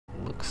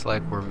Looks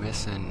like we're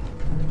missing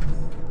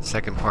the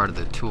second part of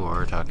the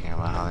tour, talking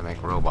about how they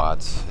make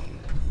robots. And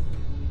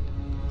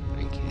I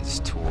think his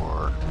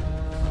tour,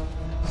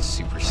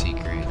 super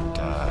secret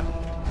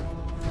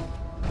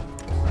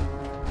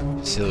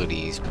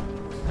facilities. But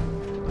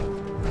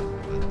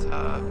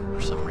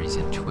for some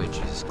reason, Twitch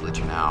is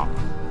glitching out.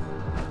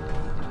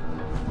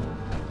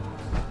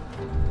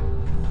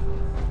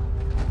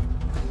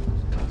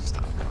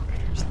 Stop. Okay,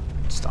 here's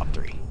stop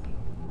 3.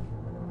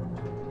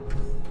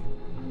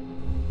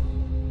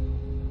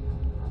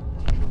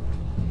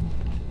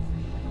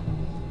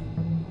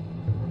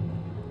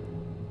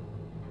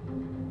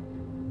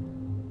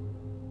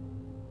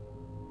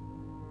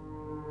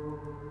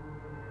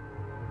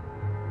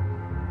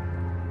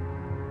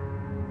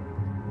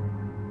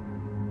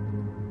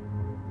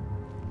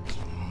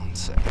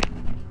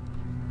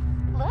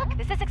 Look,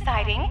 this is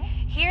exciting.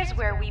 Here's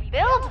where we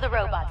build the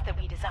robots that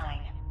we design.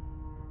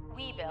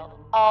 We build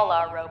all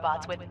our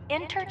robots with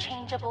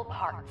interchangeable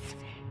parts.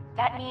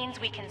 That means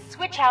we can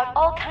switch out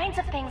all kinds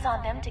of things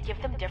on them to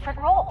give them different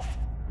roles.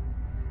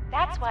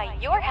 That's why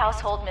your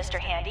household, Mr.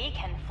 Handy,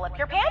 can flip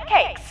your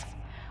pancakes,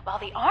 while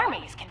the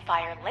armies can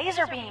fire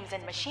laser beams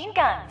and machine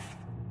guns,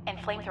 and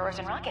flamethrowers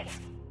and rockets.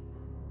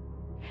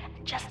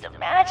 Just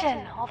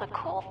imagine all the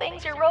cool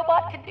things your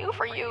robot could do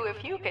for you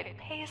if you could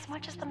pay as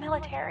much as the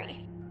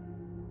military.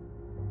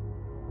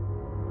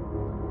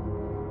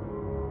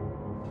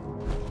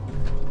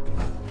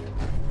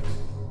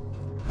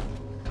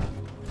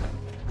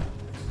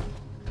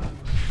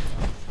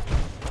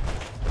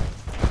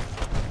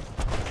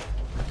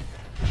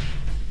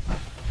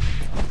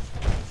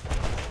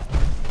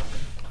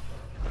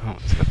 Oh,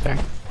 it's up there.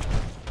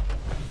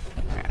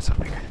 Yeah, it's up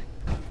there.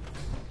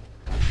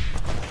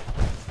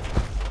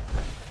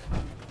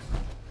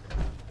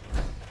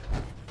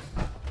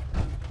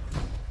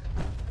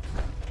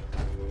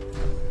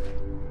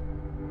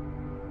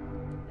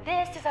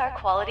 This is our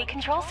quality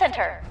control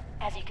center.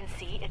 As you can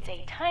see, it's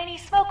a tiny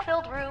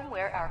smoke-filled room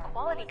where our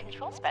quality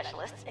control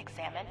specialists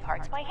examine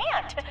parts by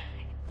hand.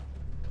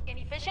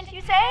 Inefficient,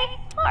 you say?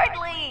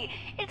 Hardly.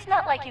 It's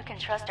not like you can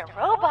trust a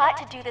robot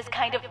to do this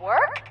kind of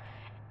work.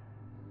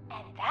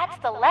 And that's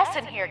the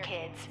lesson here,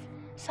 kids.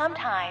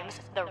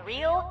 Sometimes the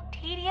real,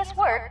 tedious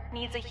work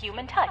needs a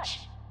human touch,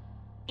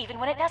 even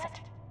when it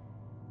doesn't.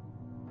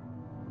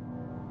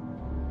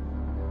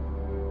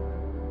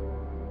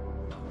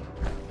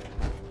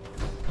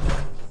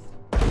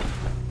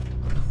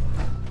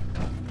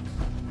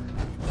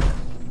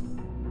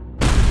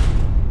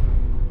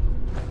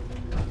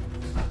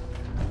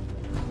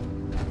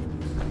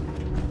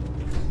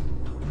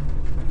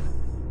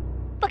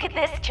 Look at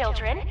this,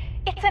 children.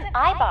 It's an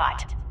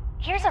iBot.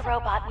 Here's a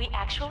robot we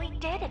actually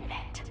did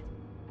invent.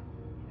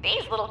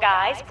 These little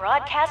guys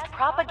broadcast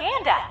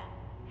propaganda.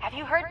 Have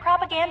you heard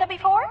propaganda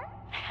before?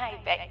 I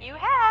bet you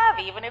have,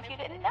 even if you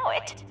didn't know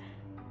it.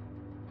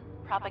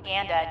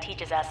 Propaganda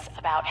teaches us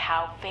about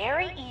how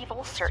very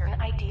evil certain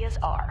ideas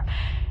are.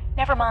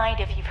 Never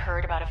mind if you've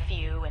heard about a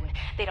few and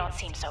they don't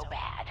seem so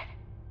bad.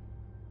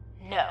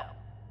 No.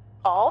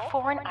 All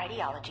foreign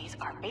ideologies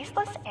are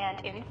baseless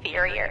and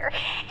inferior.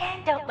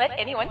 And don't let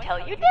anyone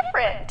tell you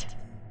different.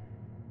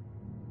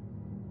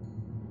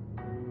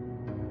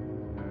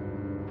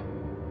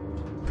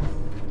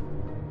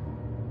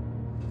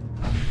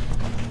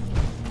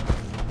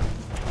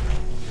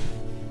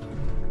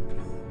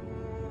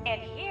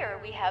 And here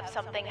we have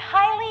something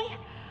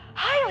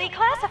highly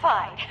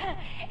classified.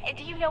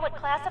 Do you know what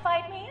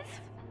classified means?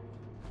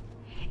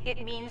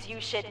 It means you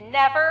should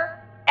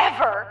never,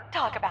 ever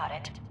talk about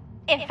it.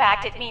 In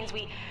fact, it means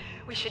we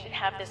shouldn't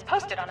have this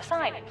posted on a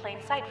sign in plain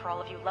sight for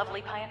all of you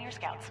lovely Pioneer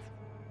Scouts.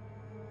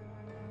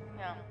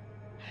 No.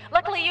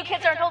 Luckily, you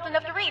kids aren't old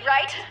enough to read,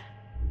 right?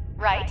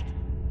 Right?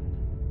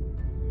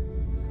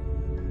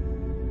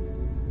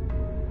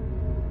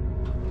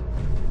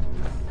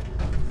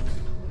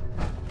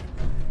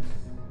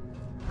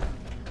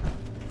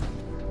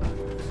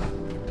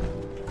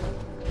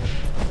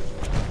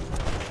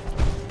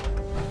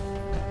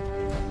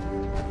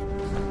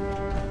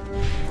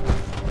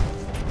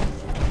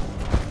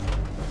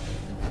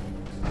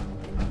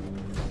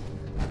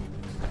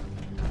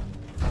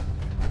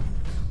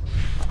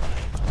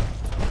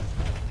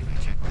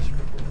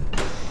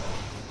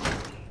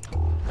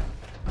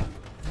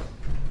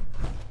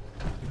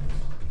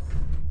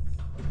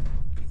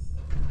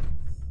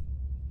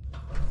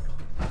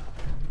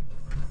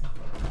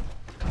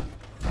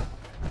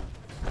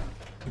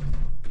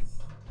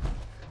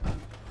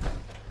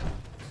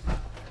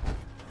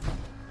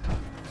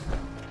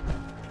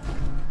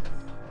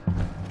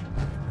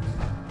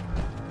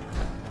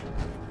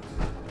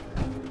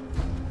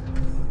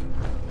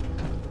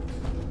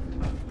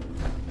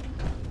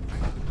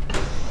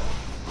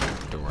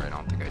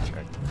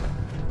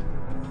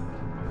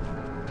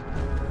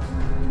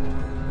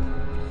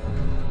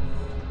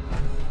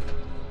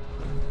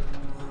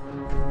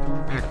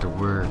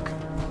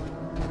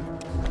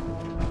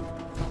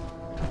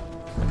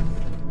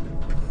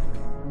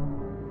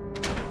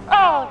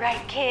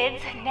 Alright,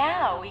 kids,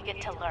 now we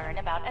get to learn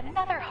about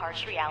another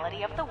harsh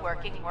reality of the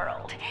working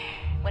world.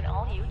 When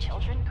all you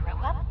children grow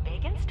up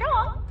big and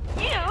strong,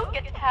 you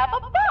get to have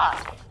a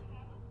boss.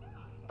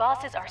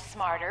 Bosses are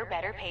smarter,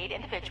 better paid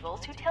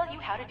individuals who tell you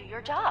how to do your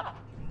job,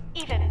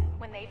 even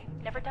when they've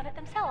never done it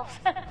themselves.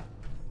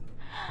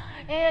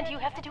 And you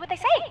have to do what they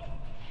say,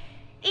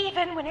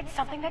 even when it's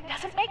something that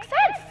doesn't make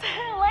sense,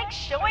 like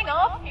showing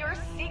off your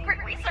secret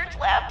research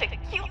lab to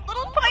cute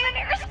little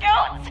Pioneer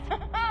Scouts.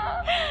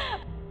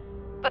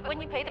 But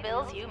when you pay the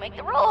bills, you make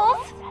the rules.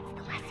 That's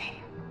the lesson.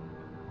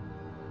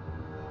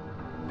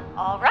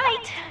 All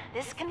right,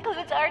 this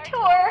concludes our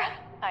tour.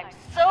 I'm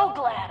so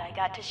glad I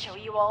got to show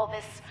you all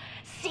this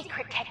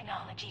secret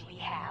technology we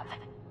have.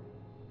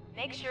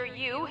 Make sure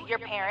you, your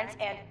parents,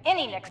 and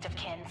any next of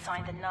kin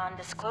sign the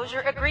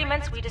non-disclosure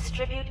agreements we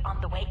distribute on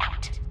the way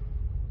out.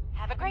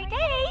 Have a great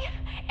day,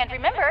 and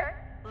remember,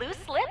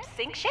 loose lips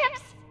sink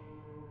ships.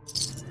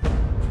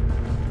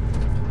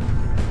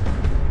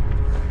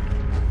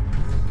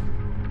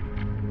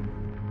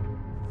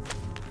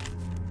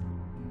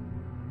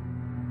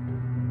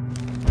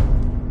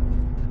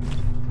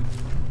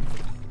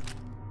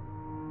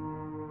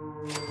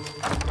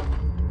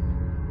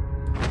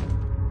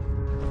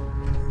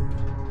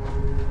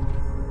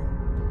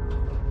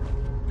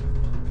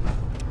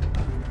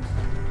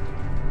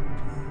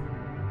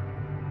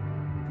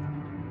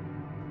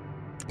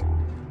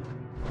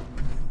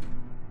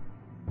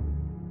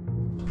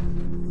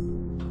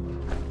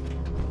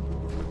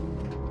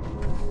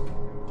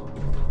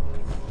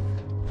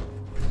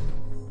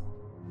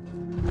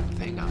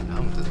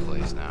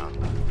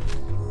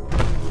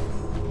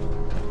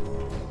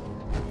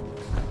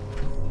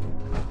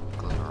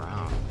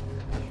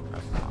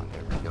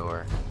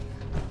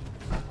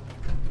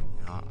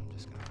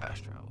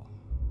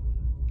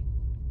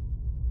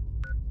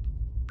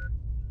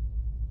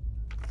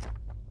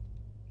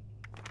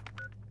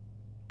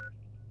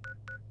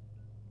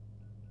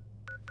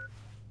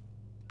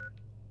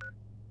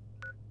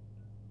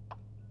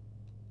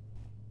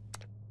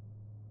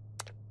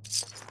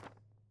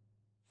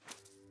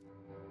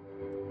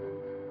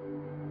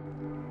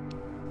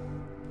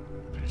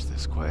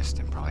 This quest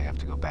and probably have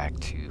to go back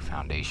to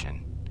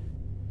Foundation.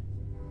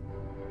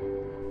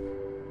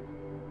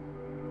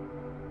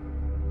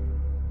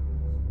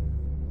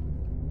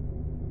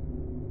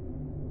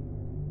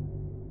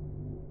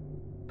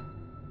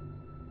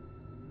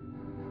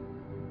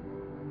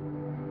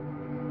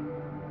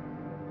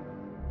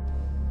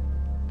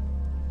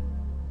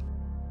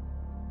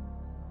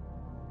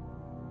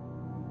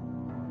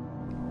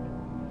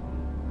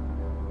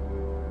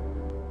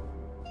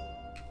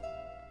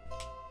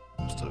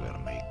 Still gotta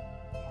make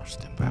more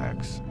stim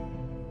packs,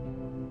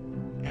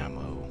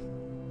 ammo.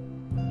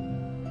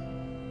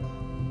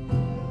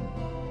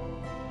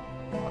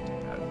 I'll do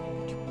that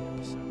in between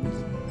episodes.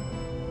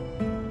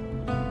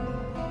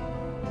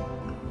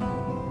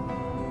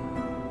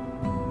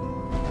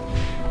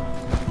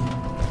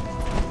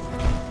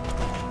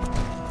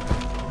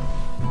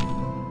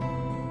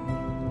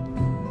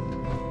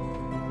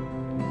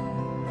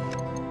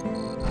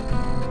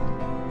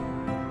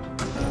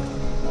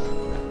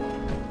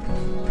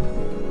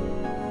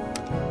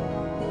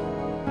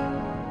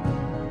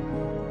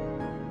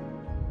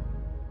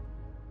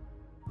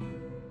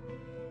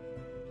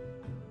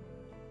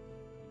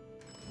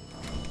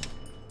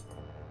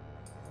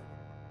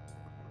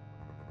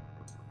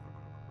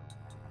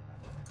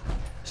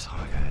 So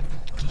I gotta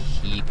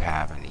keep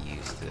having to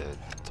use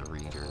the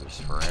readers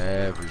for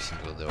every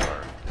single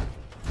door.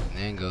 And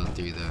then go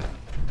through the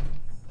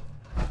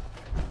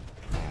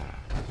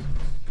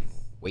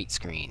wait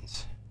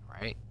screens,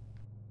 right?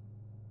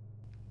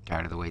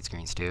 Tired of the wait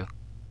screens too?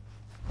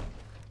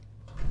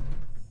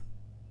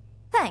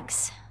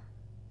 Thanks.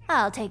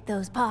 I'll take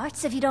those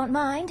parts if you don't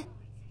mind.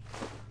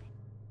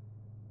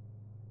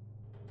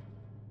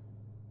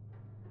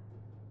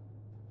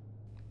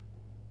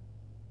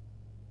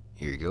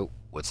 Here you go.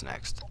 What's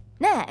next?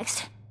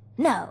 Next?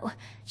 No.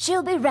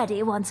 She'll be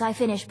ready once I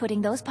finish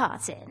putting those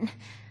parts in.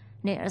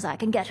 Near as I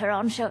can get her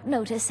on short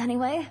notice,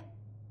 anyway.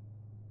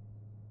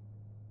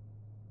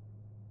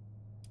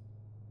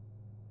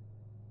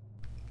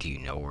 Do you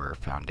know where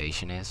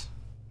Foundation is?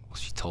 Well,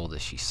 she told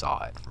us she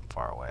saw it from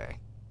far away.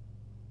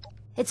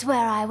 It's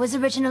where I was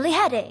originally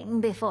heading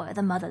before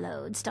the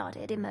motherlode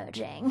started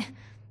emerging.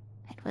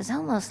 It was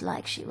almost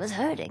like she was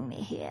herding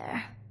me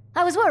here.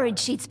 I was worried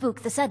she'd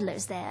spook the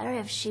settlers there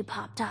if she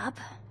popped up.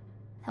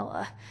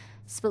 Or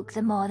spook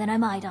them more than I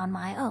might on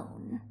my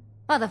own.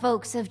 Other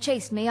folks have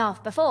chased me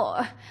off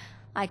before.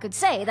 I could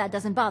say that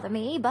doesn't bother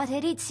me, but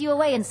it eats you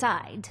away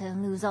inside to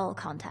lose all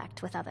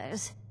contact with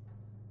others.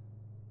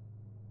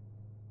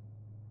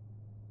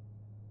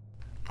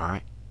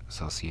 Alright,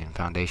 so I'll see you in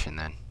Foundation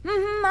then.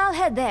 I'll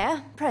head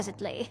there,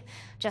 presently.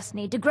 Just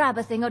need to grab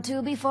a thing or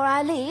two before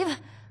I leave.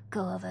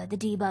 Go over the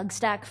debug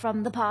stack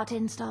from the part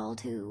install,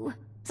 too.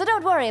 So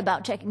don't worry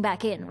about checking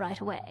back in right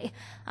away.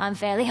 I'm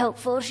fairly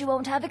hopeful she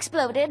won't have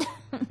exploded.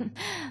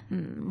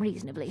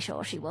 Reasonably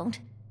sure she won't.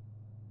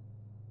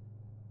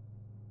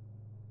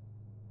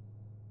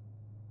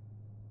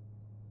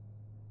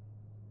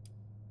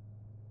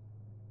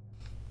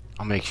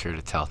 I'll make sure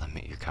to tell them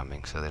that you're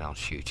coming so they don't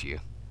shoot you.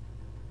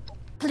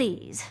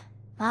 Please.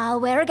 I'll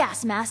wear a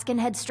gas mask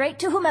and head straight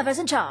to whomever's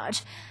in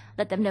charge.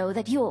 Let them know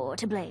that you're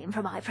to blame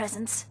for my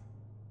presence.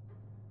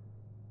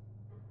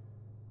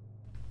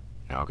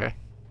 Okay.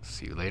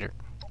 See you later.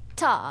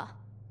 Ta.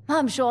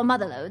 I'm sure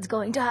Motherlode's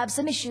going to have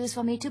some issues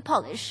for me to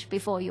polish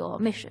before your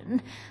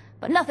mission,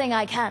 but nothing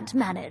I can't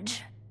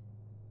manage.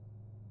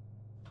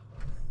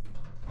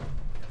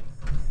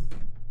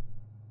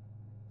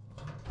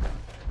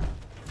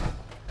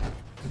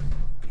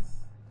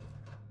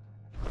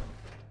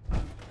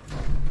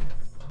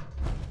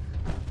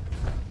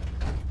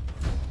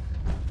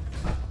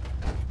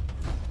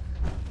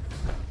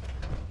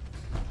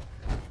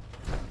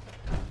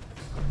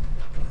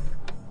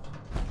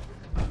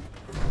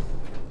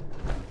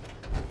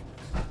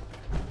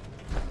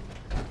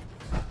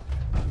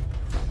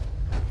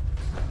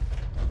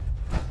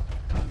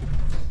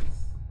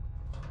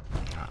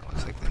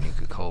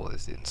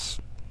 Didn't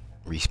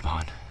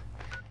respawn.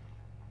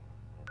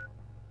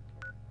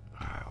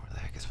 Alright, where the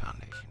heck is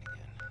Foundation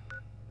again?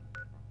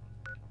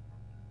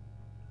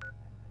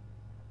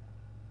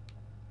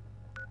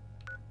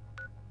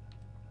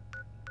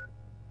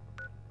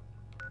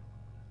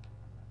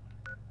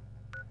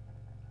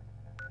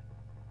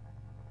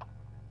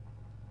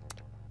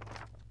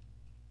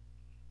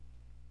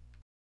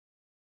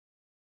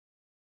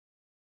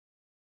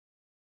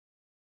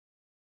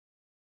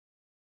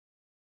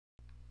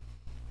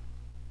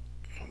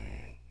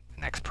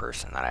 Next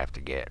person that I have to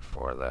get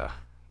for the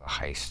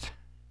heist.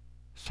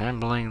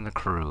 Assembling the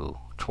crew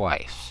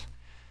twice.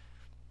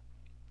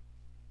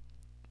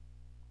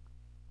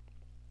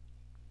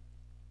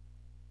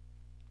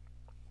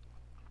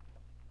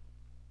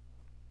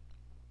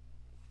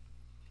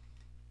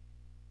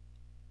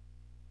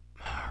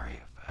 Hurry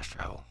up, fast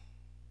travel.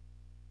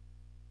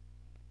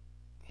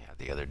 Yeah,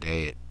 the other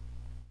day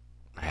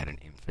I had an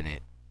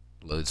infinite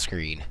load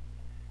screen.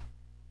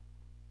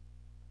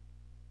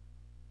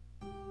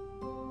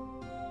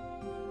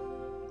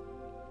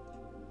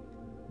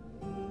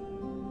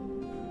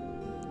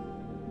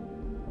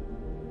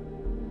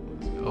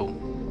 Oh,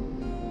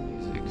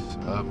 music's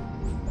up.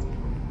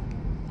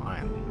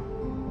 Finally.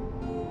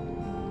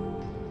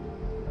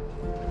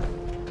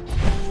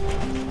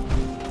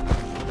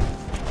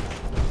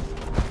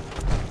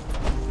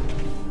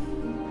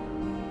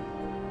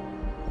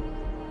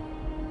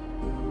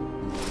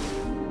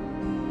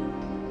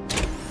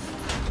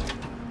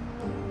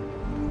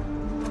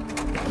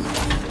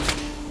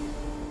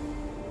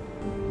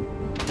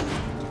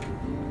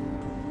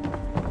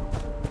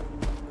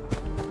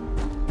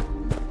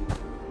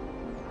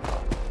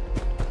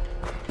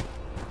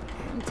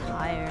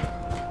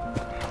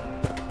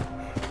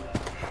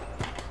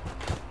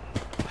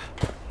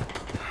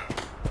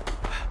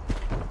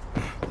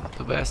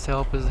 Best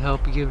help is the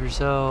help you give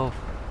yourself.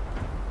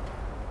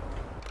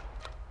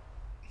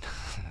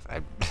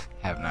 I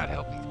have not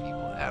helped these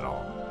people at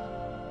all.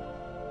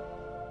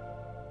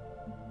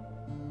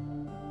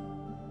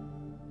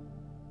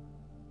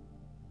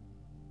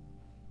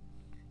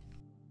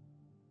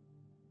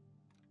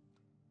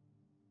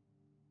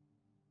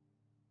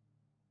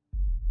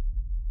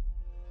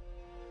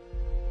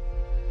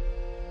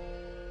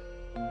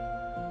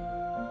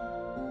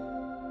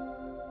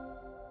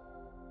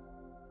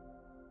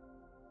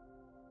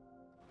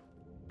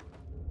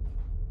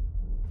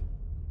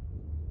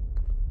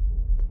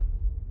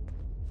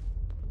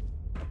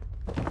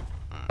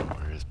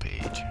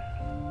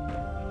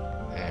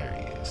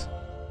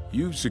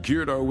 You've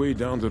secured our way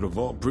down to the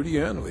vault pretty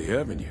handily,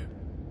 haven't you?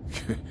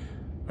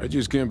 I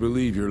just can't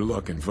believe your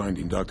luck in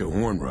finding Dr.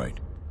 Hornwright.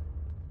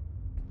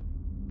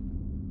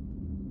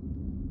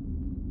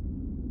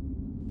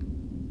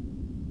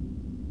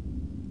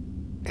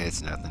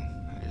 It's nothing.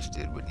 I just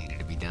did what needed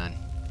to be done.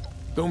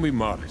 Don't be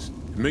modest.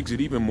 It makes it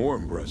even more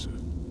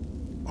impressive.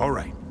 All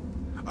right.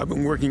 I've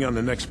been working on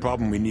the next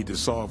problem we need to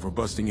solve for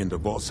busting into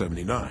Vault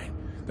 79.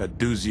 That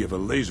doozy of a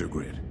laser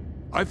grid.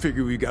 I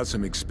figure we got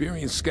some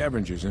experienced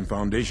scavengers in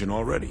Foundation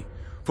already.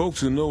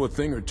 Folks who know a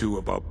thing or two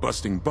about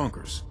busting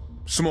bunkers.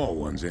 Small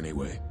ones,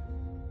 anyway.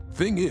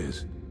 Thing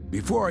is,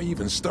 before I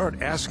even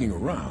start asking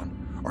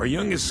around, our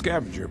youngest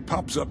scavenger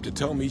pops up to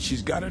tell me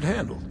she's got it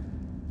handled.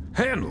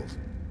 Handled!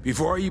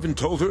 Before I even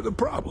told her the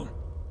problem.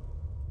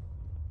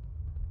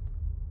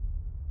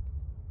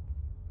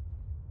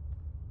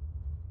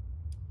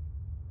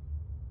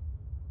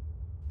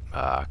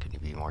 Can you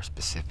be more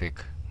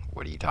specific?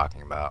 What are you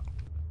talking about?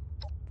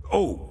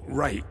 Oh,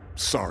 right.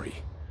 Sorry.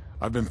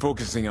 I've been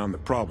focusing on the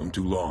problem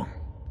too long.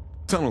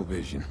 Tunnel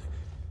vision.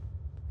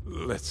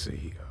 Let's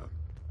see.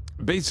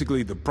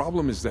 Basically, the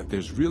problem is that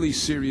there's really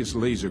serious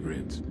laser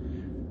grids.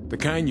 The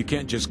kind you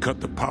can't just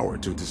cut the power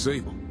to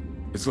disable.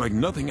 It's like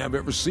nothing I've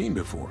ever seen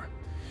before.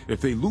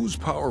 If they lose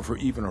power for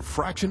even a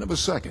fraction of a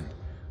second,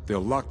 they'll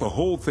lock the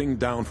whole thing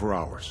down for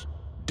hours.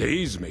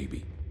 Days,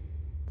 maybe.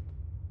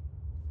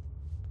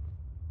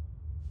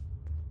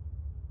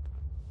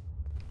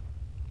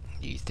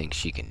 Do you think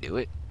she can do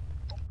it?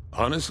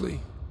 Honestly,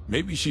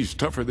 maybe she's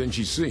tougher than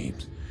she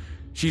seems.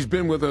 She's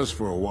been with us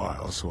for a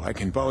while, so I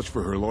can vouch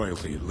for her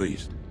loyalty at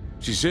least.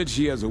 She said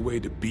she has a way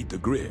to beat the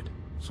grid,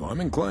 so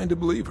I'm inclined to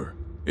believe her.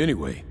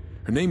 Anyway,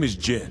 her name is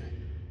Jen.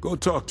 Go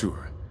talk to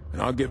her,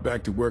 and I'll get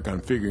back to work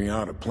on figuring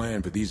out a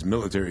plan for these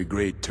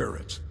military-grade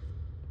turrets.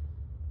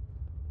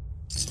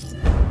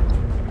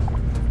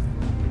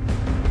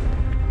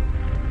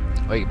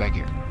 Wait, get back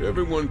here.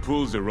 Everyone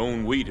pulls their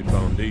own weight at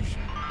Foundation.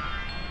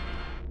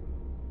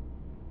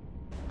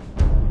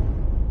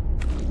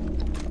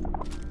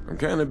 I'm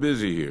kinda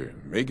busy here.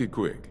 Make it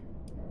quick.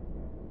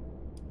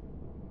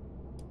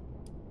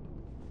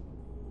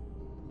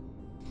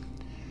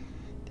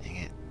 Dang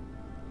it.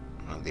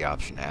 I don't have the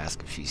option to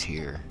ask if she's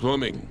here.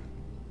 Plumbing.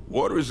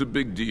 Water is a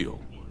big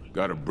deal.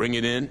 Gotta bring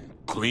it in,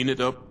 clean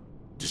it up,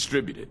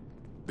 distribute it.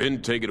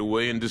 Then take it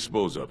away and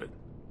dispose of it.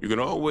 You can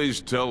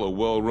always tell a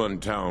well-run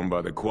town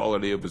by the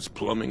quality of its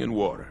plumbing and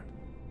water.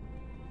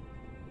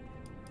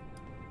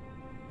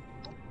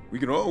 We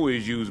can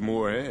always use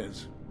more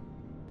hands.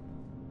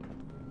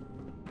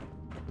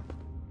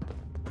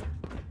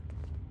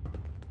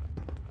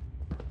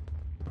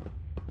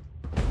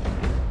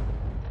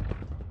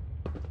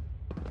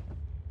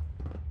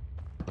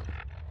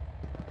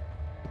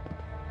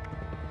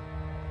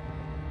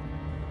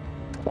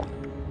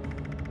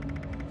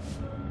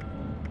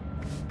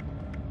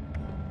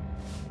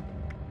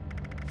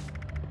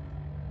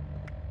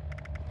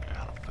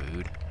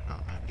 Food. I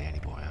don't have Danny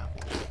Boy up.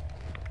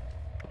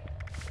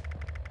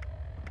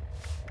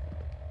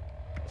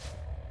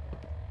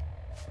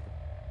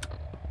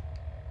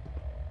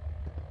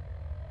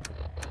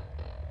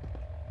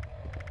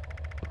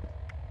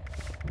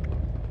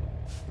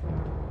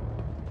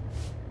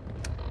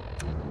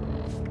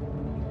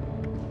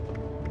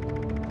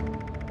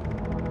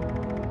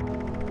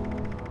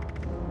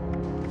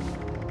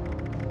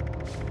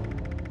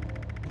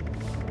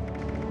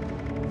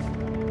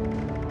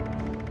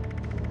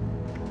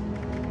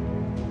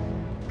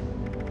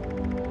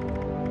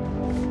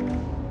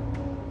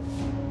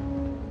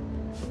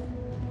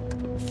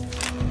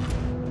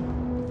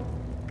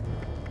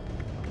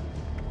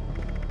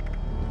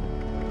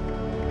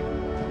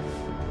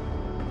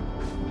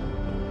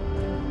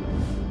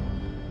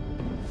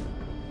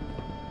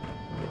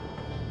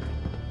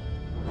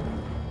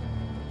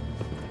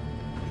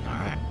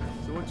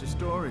 What's your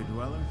story,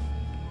 Dweller?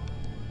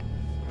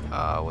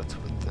 What's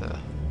with the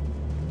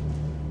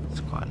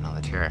squatting on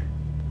the chair?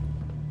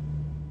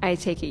 I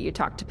take it you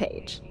talked to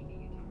Paige.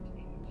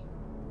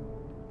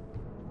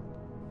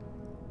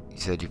 You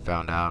said you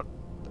found out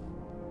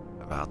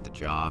about the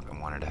job and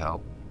wanted to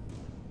help.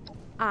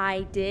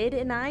 I did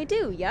and I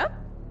do, yep.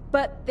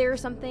 But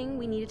there's something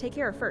we need to take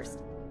care of first.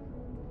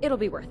 It'll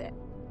be worth it.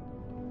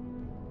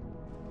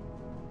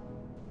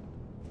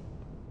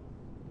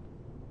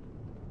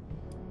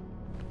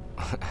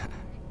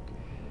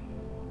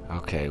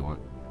 Okay,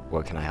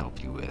 what can I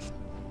help you with?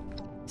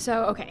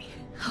 So, okay.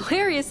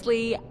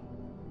 Hilariously,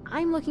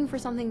 I'm looking for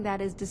something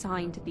that is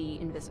designed to be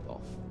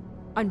invisible.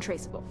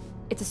 Untraceable.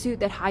 It's a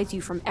suit that hides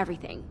you from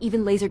everything,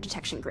 even laser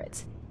detection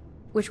grids.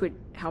 Which would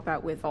help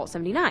out with Vault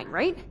 79,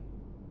 right?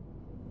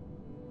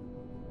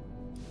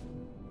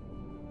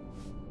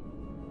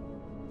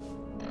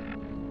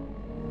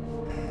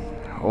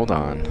 Hold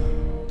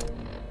on.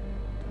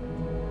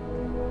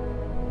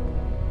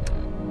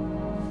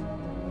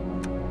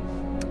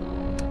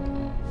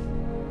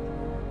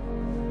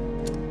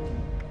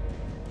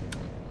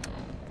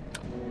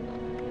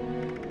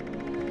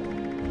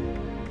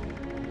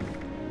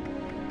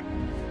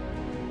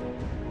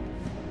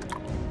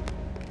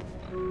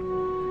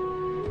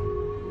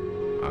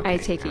 I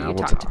take it you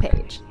talked to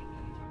Paige.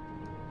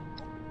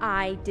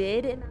 I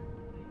did and...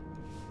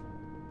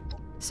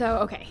 So,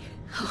 okay.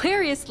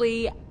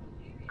 Hilariously,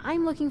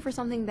 I'm looking for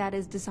something that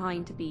is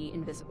designed to be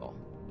invisible.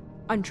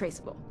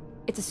 Untraceable.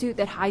 It's a suit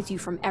that hides you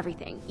from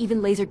everything,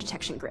 even laser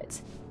detection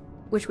grids.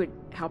 Which would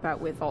help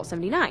out with Vault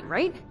 79,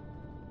 right?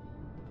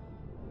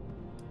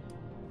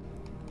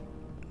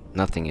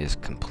 Nothing is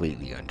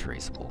completely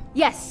untraceable.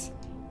 Yes!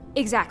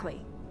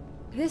 Exactly.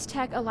 This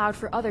tech allowed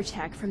for other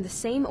tech from the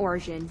same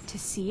origin to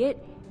see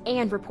it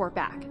and report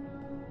back.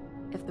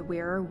 If the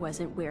wearer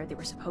wasn't where they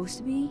were supposed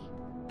to be...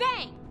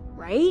 Bang!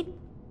 Right?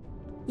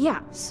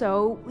 Yeah,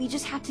 so we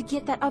just had to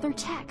get that other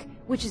tech,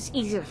 which is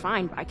easy to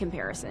find by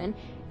comparison,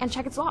 and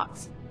check its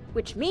logs.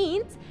 Which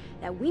means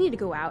that we need to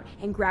go out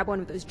and grab one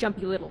of those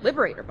jumpy little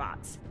Liberator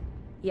bots.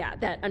 Yeah,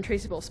 that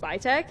untraceable spy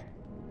tech.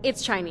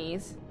 It's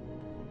Chinese.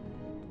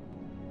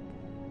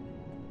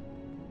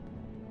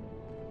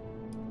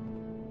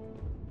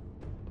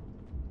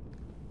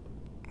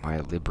 Why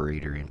a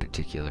Liberator in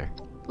particular?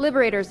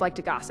 Liberators like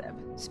to gossip,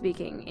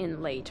 speaking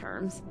in lay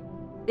terms.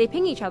 They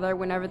ping each other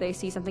whenever they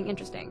see something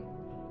interesting.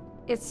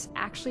 It's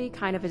actually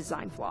kind of a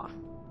design flaw.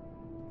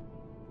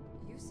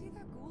 You see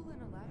that ghoul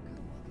in a lab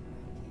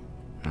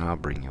coat? I'll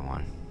bring you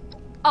one.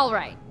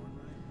 Alright.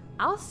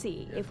 I'll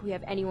see if we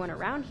have anyone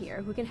around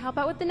here who can help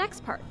out with the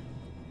next part.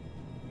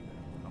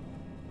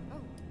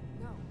 Oh,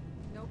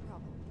 no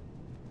problem.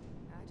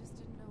 I just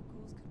didn't know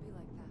ghouls could be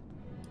like that.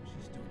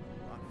 She's doing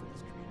a lot for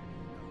this community,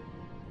 you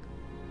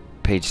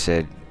know. Paige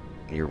said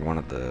you're one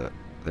of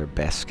their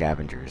best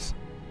scavengers.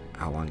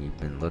 How long you've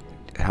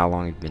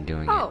been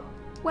doing it? Oh,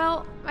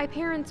 well, my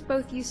parents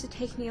both used to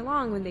take me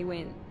along when they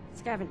went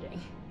scavenging.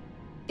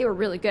 They were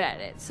really good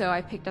at it, so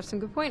I picked up some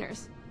good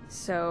pointers.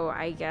 So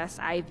I guess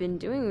I've been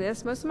doing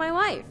this most of my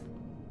life.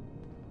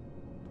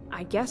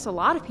 I guess a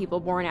lot of people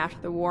born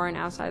after the war and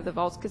outside the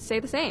vaults could say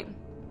the same.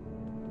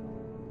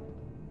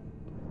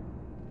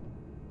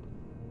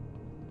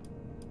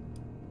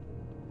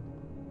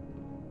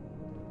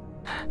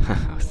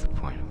 What's the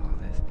point of all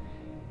this?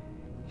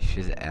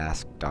 You should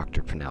ask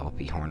Dr.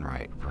 Penelope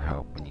Hornwright for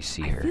help when you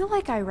see her. I feel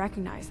like I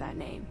recognize that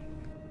name.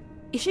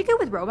 Is she good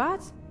with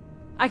robots?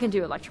 I can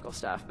do electrical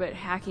stuff, but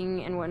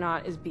hacking and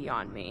whatnot is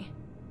beyond me.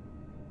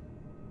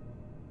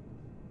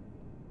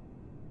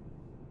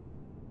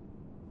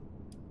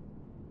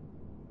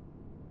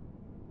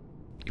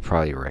 You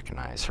probably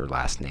recognize her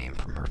last name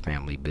from her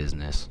family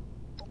business.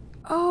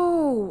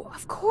 Oh,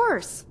 of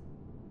course!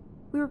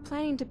 We were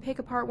planning to pick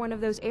apart one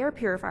of those air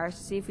purifiers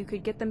to see if we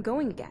could get them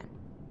going again.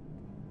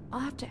 I'll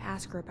have to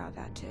ask her about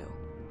that too.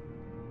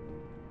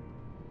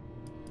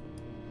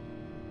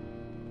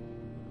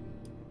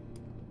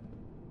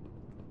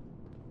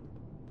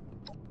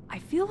 I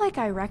feel like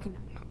I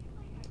recognize...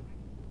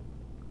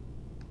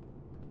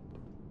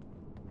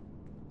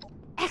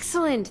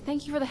 Excellent!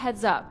 Thank you for the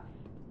heads up.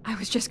 I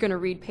was just gonna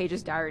read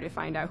Paige's diary to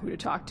find out who to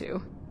talk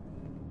to.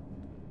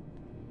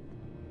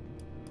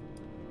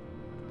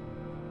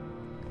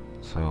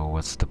 So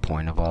what's the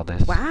point of all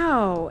this?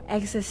 Wow,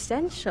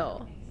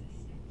 existential.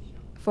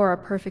 For a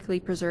perfectly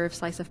preserved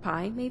slice of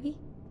pie, maybe?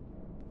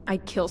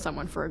 I'd kill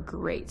someone for a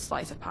great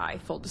slice of pie,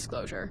 full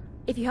disclosure.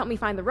 If you help me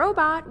find the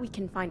robot, we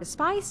can find a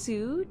spy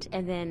suit,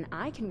 and then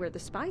I can wear the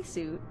spy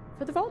suit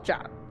for the vault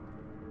job.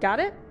 Got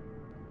it?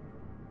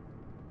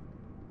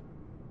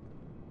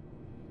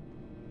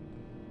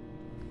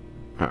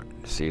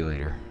 Alright, see you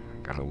later.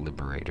 Got a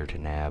liberator to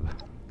nab.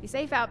 Be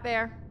safe out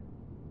there.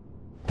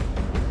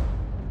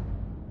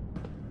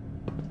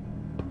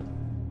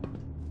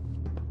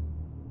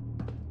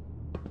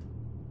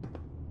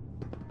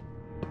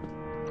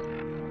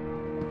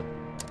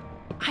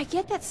 I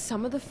get that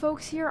some of the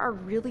folks here are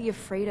really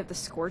afraid of the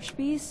Scorched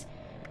Beast,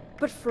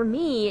 but for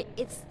me,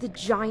 it's the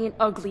giant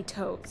ugly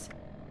toads.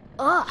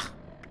 Ugh!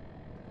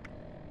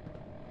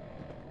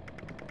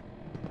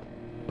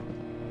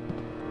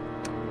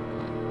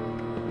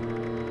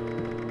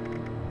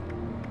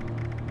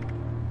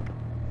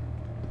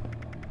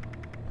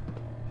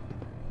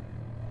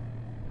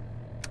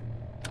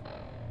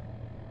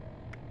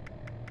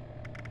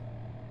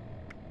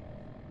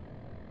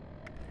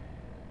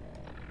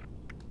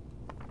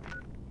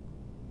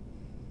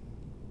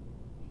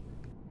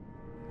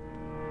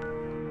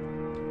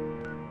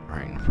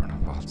 Right in front of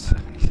Vault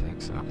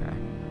 76, okay.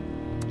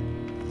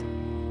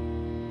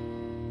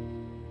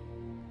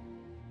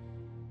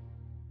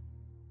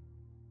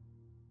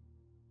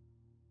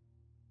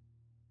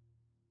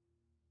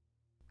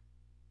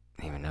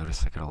 Didn't even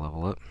notice I could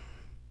level up.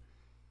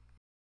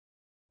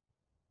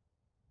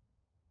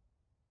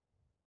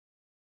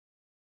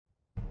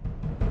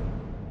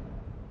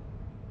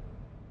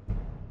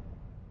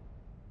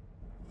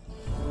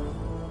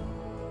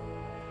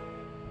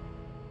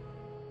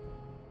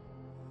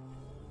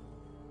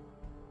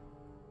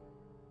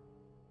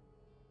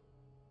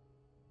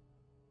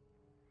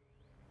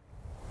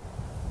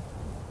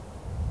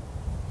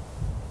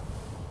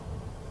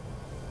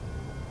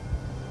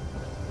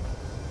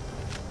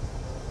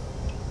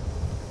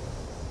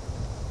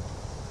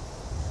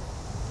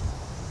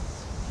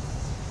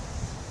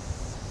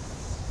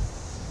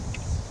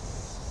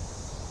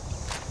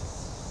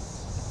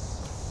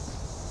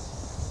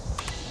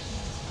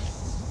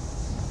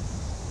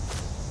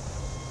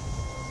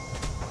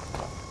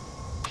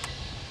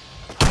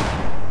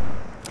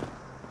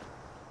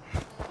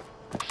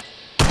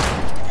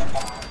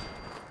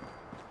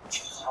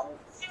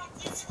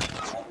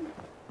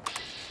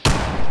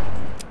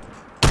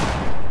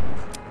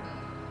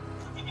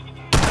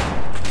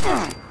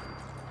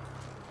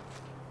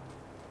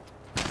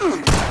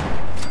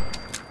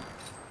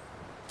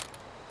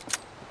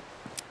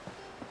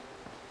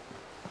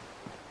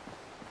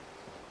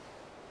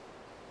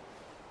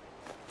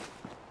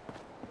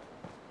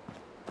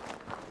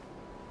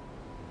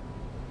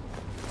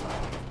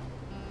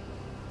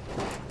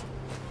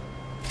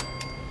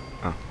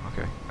 Oh,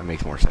 okay. That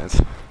makes more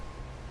sense.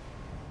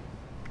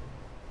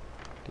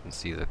 Didn't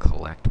see the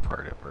collect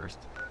part at first.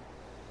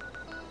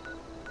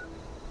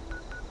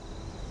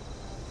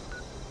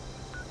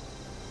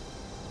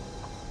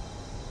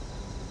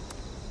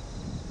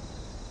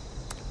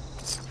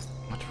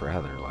 Much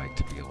rather like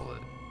to be able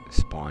to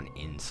spawn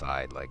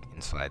inside, like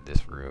inside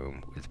this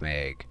room with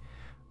Meg,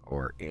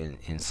 or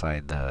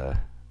inside the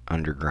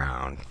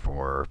underground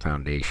for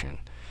Foundation.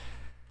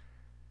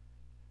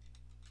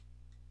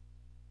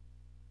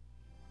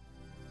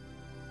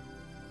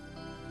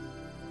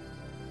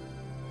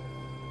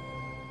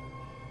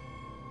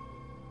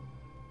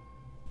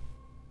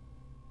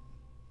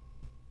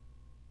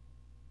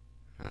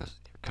 Here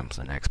comes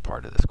the next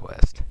part of this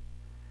quest.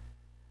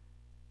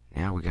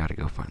 Now we gotta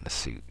go find the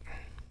suit.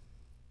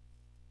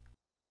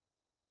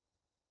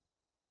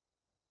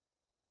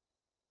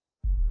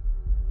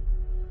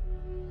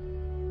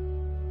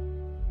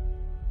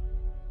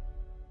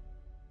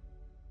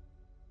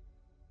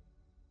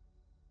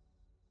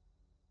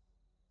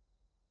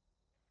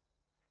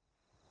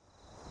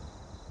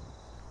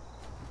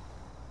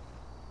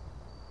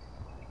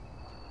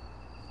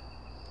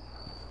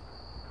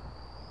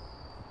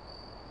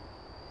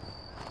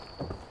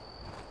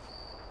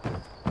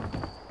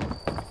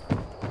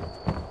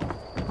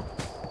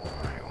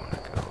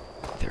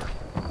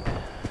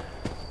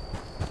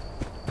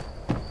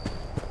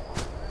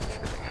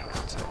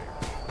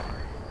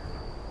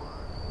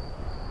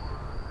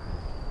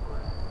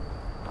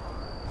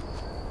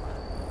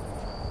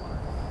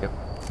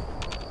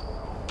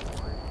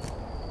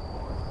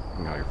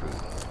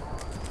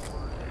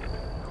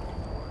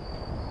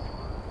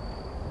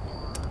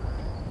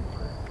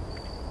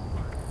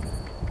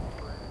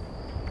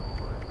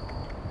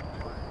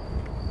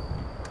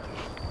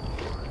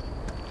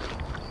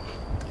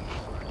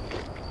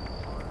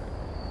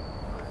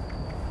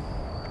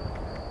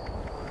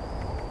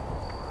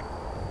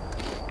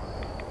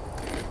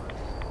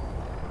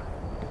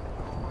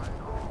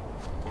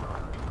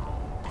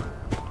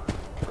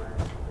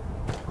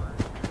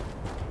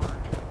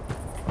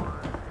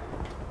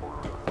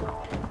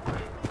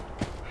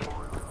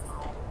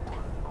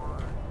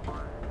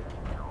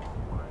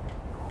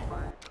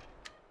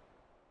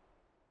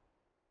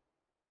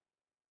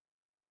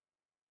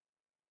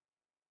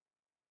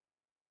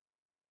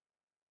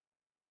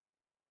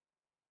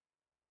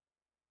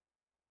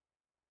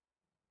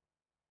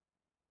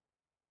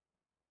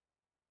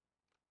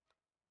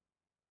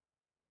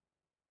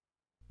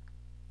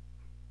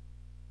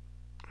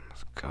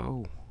 Let's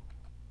go.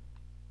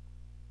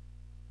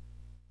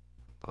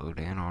 Load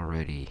in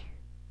already.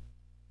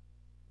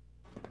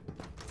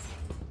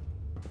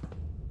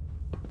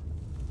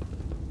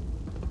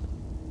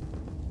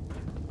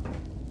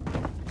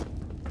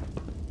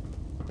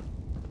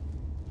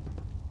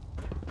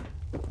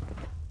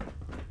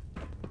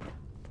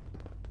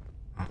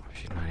 Oh,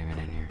 she's not even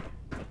in here.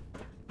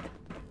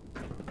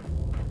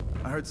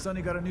 I heard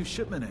Sonny got a new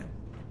shipment in.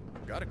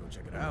 Gotta go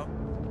check it out.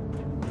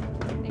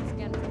 Thanks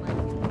again for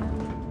letting me know.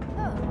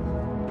 Oh,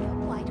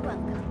 you're quite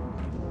welcome.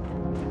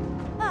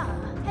 Ah,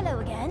 hello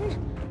again.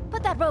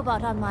 Put that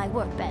robot on my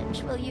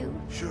workbench, will you?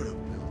 Should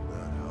have built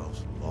that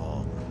house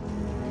long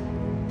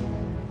ago.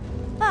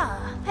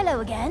 Ah,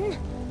 hello again.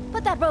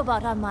 Put that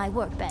robot on my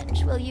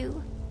workbench, will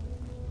you?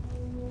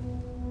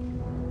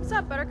 What's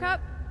up,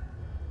 Buttercup?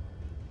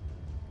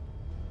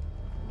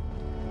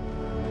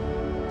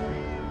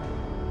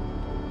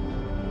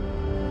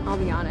 I'll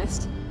be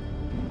honest.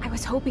 I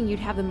was hoping you'd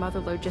have the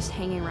motherlode just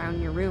hanging around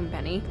in your room,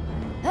 Penny.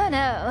 Oh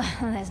no,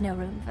 there's no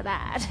room for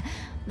that.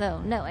 Though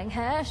knowing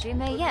her, she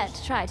may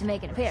yet try to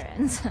make an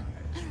appearance.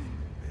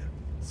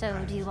 So,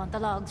 do you want the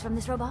logs from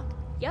this robot?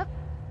 Yep.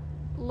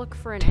 Look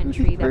for an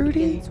entry that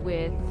begins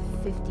with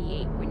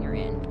 58 when you're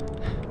in.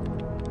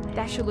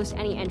 That should list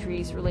any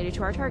entries related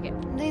to our target.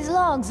 These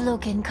logs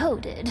look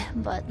encoded,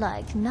 but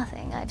like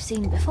nothing I've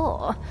seen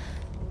before.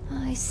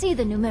 I see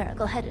the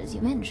numerical headers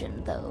you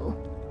mentioned, though.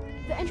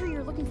 The entry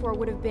you're looking for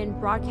would have been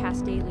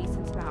broadcast daily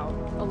since about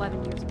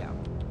 11 years ago.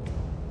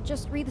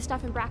 Just read the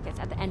stuff in brackets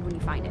at the end when you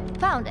find it.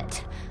 Found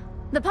it.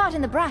 The part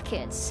in the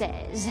brackets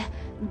says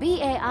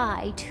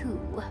BAI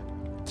 2,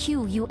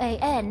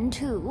 QUAN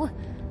 2,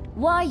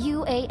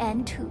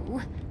 YUAN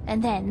 2,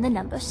 and then the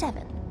number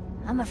 7.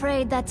 I'm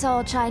afraid that's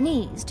all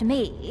Chinese to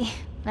me.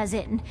 As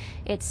in,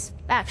 it's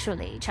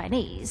actually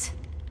Chinese.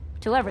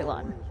 To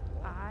everyone.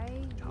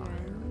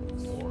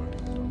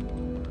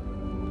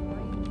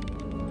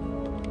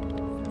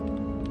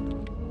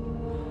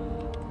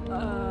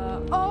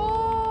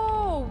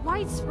 Oh,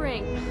 White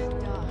Spring.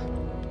 Duh.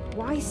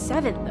 Why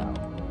 7 though?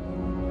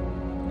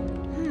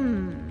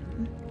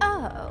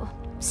 Oh,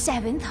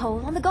 7th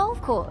hole on the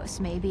golf course,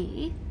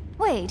 maybe.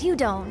 Wait, you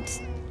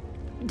don't...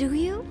 do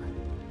you?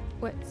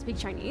 What, speak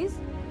Chinese?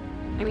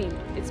 I mean,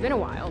 it's been a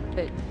while,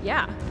 but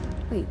yeah.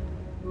 Wait,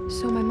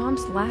 so my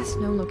mom's last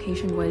known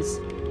location was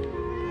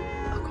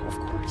a golf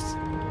course?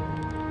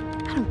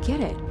 I don't get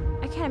it.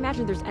 I can't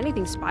imagine there's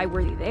anything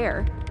spy-worthy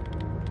there.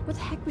 What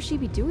the heck would she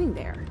be doing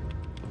there?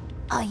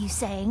 Are you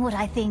saying what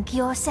I think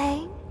you're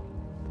saying?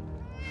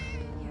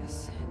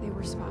 Yes, they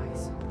were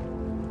spies.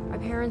 My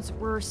parents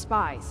were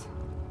spies.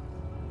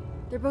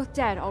 They're both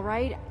dead, all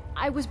right?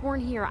 I was born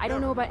here. I don't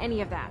know about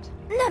any of that.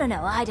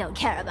 No, I don't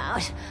care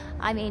about.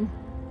 I mean,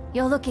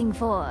 you're looking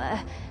for...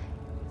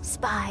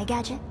 spy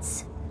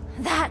gadgets?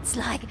 That's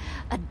like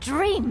a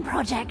dream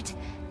project.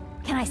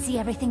 Can I see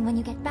everything when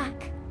you get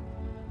back?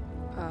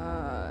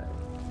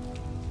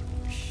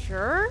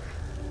 Sure?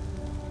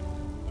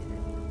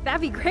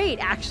 That'd be great,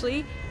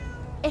 actually.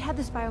 It had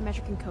this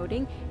biometric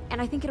encoding,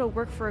 and I think it'll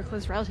work for a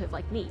close relative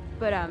like me.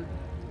 But,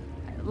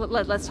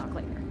 let's talk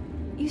later.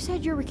 You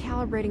said you're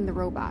recalibrating the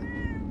robot.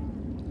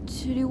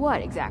 To do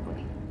what,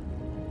 exactly?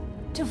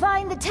 To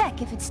find the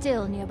tech if it's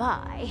still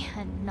nearby,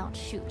 and not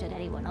shoot at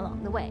anyone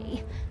along the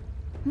way.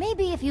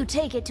 Maybe if you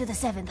take it to the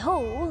 7th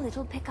hole,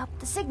 it'll pick up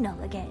the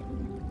signal again.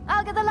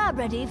 I'll get the lab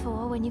ready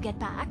for when you get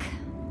back.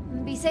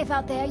 Be safe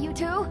out there, you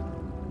two.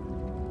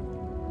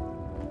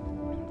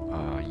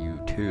 You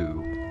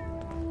too.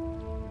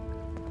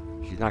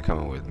 She's not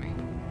coming with me.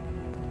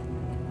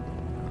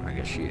 I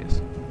guess she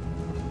is.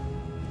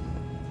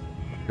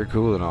 You're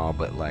cool and all,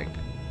 but like,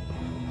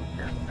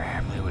 your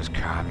family was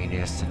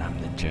communist and I'm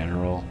the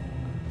general.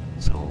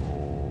 So,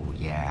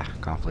 yeah,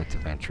 conflict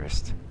of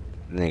interest.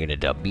 And they're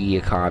gonna be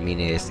a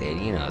communist,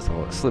 and you know, it's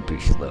a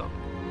slippery slope.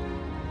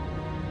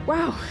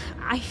 Wow,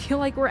 I feel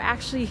like we're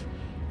actually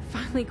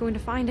finally going to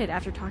find it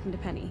after talking to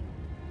Penny.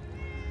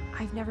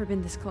 I've never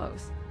been this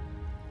close.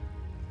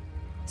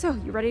 So,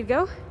 you ready to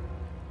go?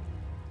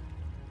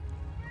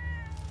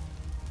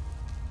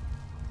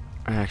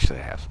 I actually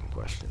have some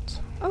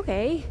questions.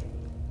 Okay.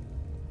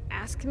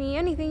 Ask me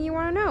anything you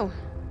want to know.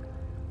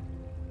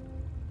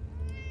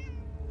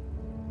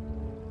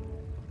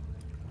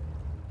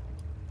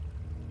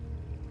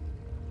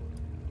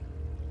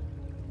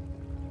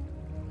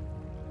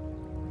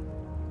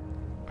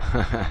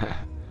 I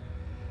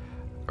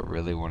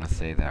really want to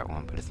say that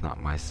one, but it's not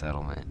my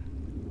settlement.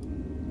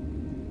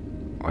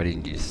 Why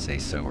didn't you just say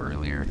so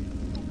earlier?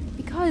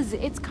 Because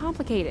it's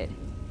complicated.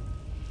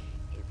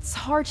 It's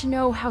hard to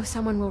know how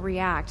someone will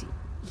react,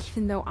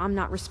 even though I'm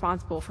not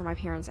responsible for my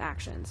parents'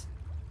 actions.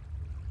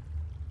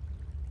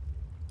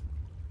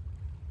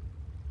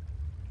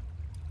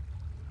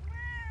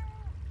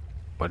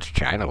 What's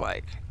China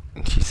like?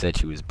 And she said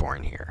she was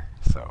born here,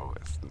 so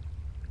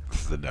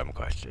this is a dumb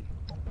question.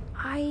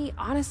 I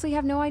honestly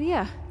have no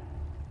idea.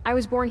 I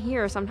was born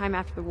here sometime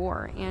after the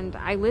war, and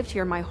I lived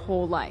here my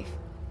whole life.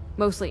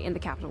 Mostly in the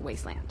capital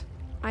Wasteland.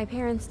 My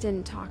parents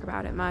didn't talk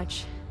about it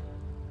much.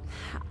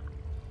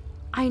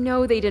 I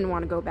know they didn't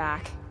want to go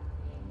back.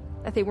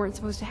 That they weren't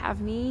supposed to have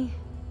me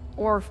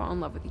or fall in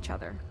love with each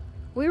other.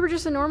 We were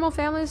just a normal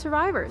family of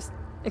survivors.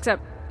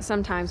 Except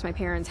sometimes my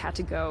parents had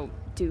to go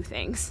do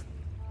things.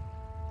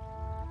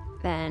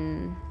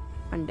 Then,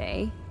 one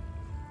day,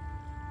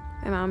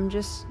 my mom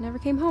just never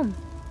came home.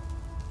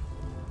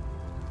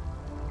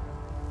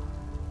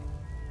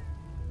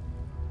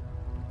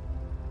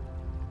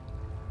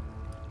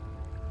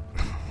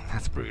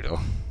 That's brutal.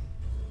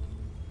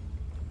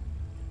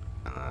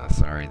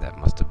 Sorry, that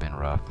must have been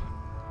rough.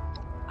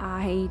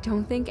 I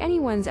don't think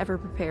anyone's ever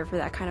prepared for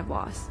that kind of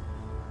loss.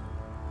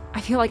 I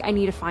feel like I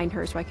need to find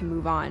her so I can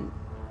move on,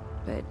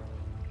 but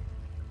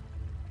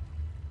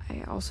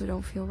I also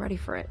don't feel ready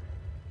for it.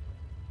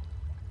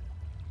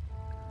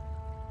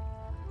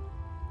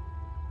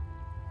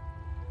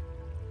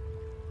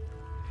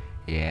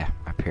 Yeah,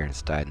 my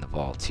parents died in the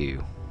vault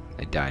too.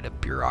 They died of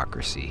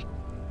bureaucracy.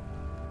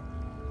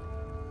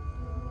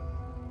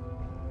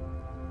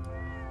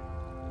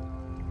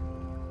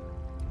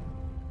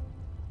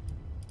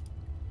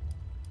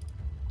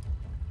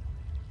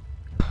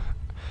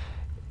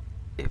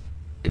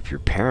 If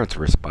your parents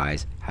were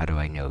spies, how do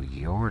I know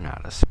you're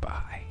not a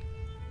spy?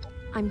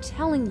 I'm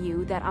telling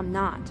you that I'm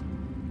not.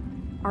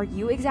 Are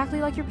you exactly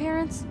like your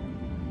parents?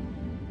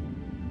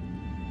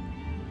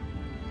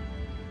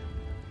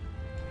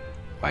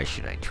 Why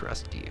should I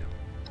trust you?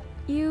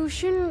 You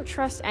shouldn't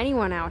trust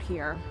anyone out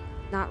here.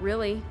 Not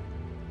really.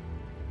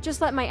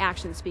 Just let my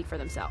actions speak for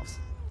themselves.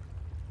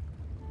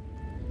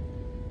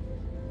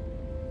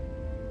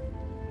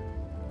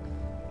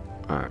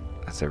 Alright,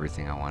 that's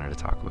everything I wanted to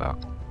talk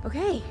about.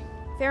 Okay,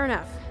 fair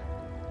enough.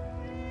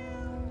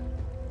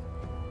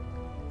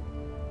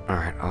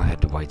 Alright, I'll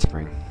head to White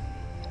Spring.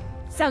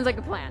 Sounds like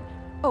a plan.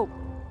 Oh,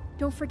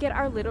 don't forget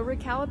our little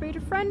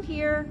recalibrated friend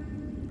here.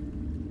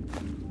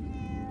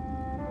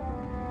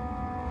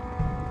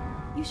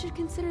 You should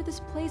consider this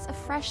place a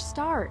fresh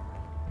start.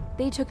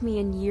 They took me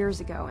in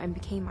years ago and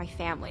became my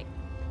family.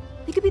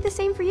 They could be the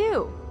same for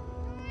you.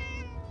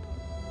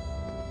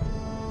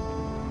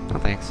 No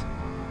thanks.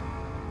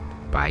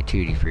 Bye,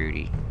 Tutti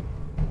Frutti.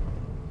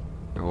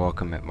 You're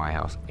welcome at my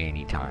house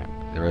anytime.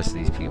 The rest of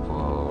these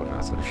people,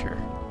 not so sure.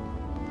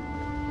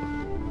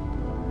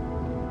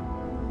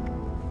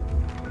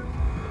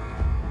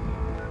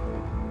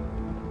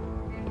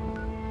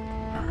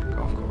 Alright,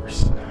 golf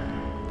course.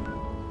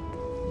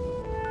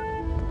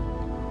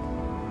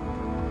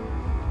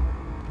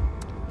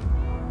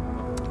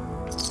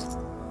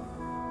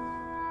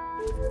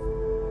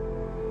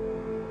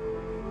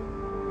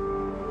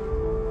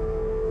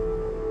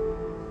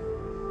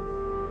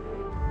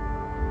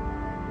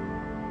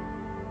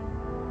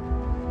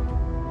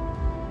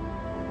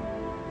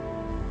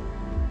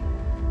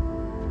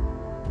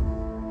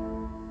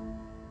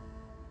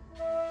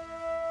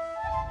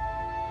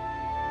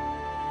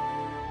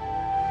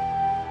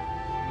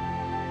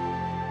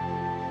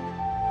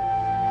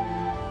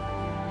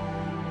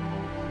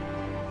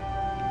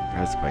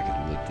 That's if I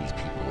could look these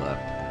people up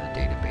in the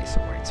database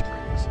of White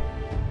Springs.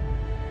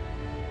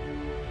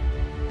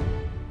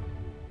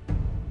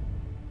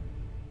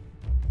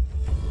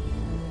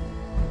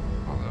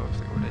 Although if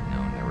they would have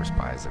known they were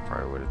spies, they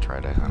probably would have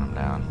tried to hunt them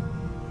down.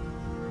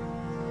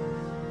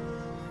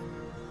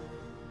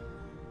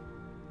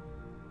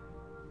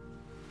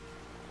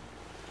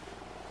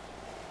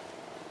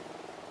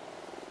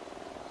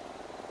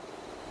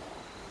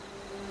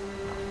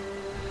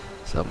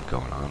 Something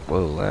going on.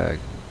 Whoa, lag.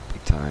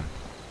 Big time.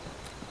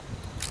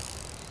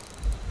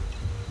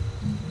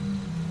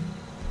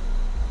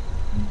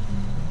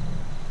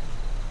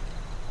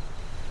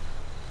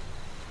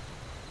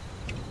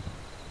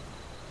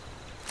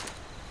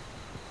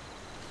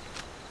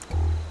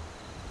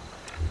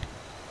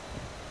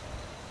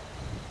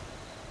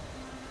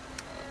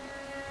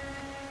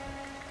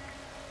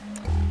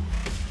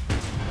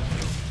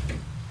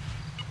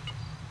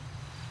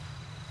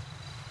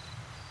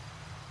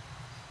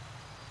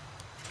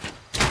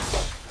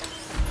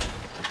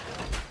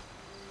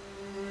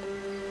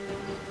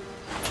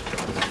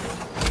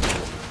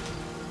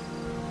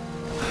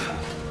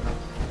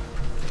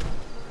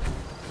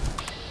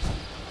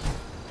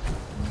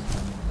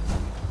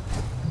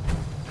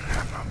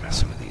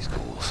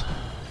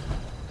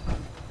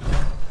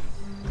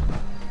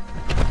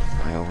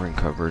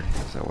 Covered.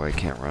 Is that why I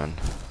can't run?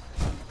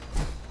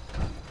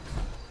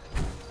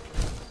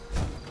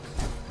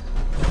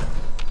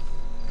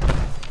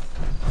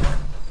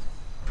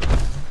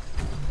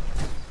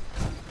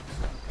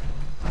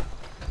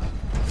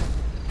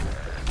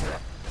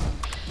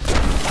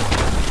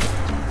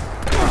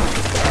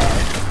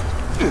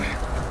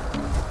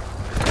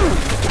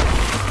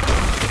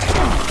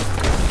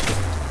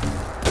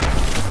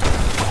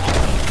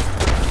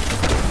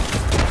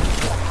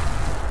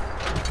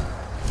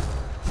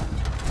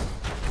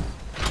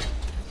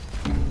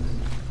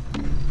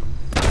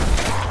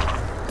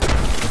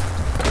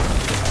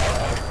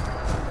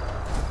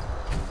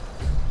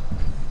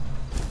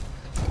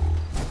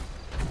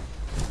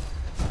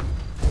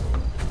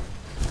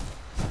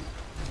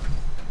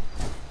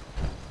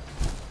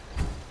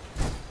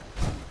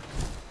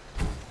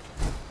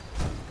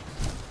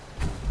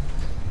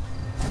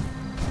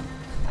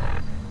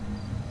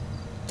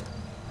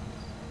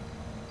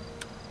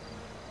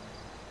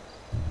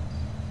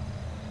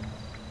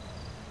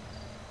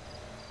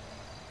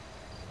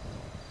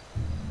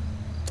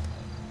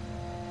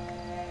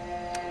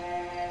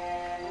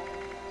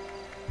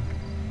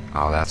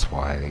 Oh, that's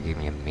why they gave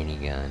me a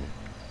minigun.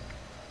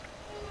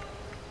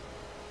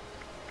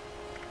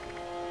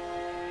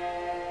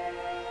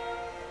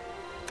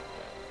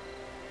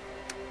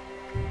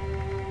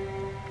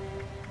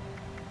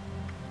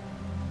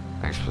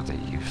 Thanks for the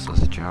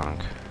useless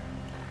junk.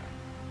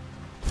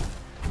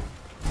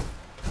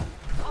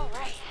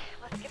 Alright,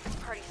 let's get this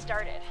party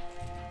started.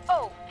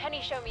 Oh,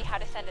 Penny showed me how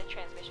to send a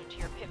transmission to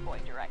your Pip-Boy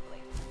directly.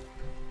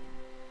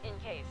 In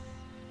case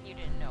you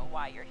didn't know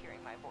why you're hearing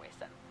my voice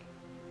suddenly.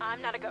 I'm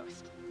not a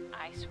ghost,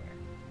 I swear.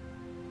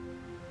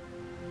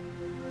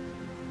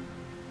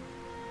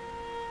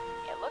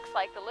 It looks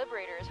like the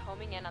Liberator is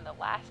homing in on the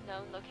last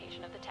known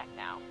location of the tech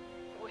now.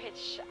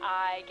 Which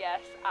I guess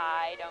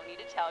I don't need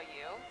to tell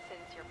you,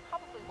 since you're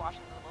probably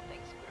watching the little thing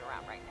scoot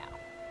around right now.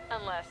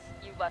 Unless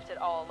you left it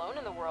all alone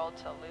in the world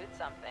to loot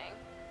something.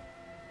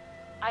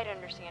 I'd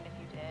understand if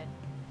you did.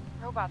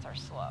 Robots are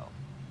slow.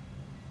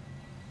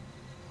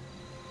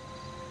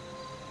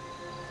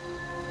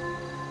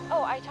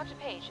 Oh, I talked to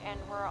Paige, and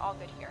we're all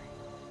good here.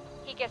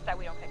 He gets that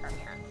we don't pick our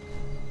parents.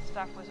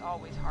 Stuff was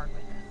always hard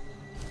with him.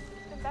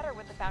 It's been better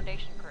with the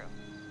Foundation crew.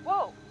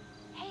 Whoa!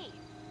 Hey!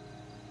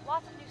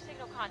 Lots of new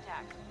signal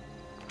contacts.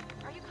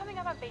 Are you coming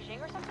up on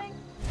Beijing or something?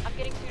 I'm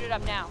getting suited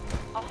up now.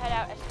 I'll head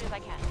out as soon as I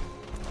can.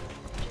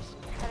 Just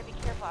try to be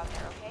careful out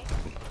there, okay?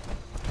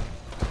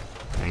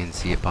 I didn't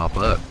see it pop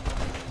up.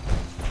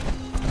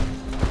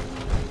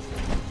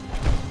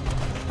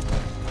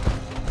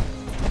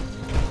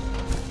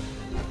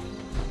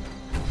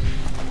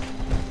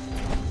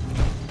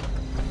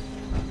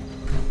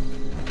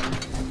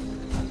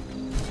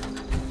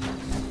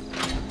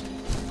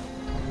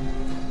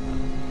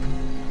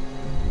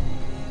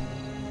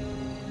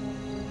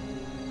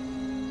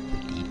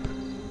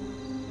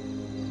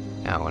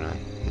 Now when I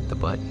hit the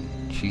button,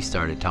 she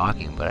started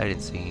talking, but I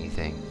didn't see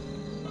anything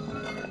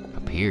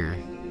appear.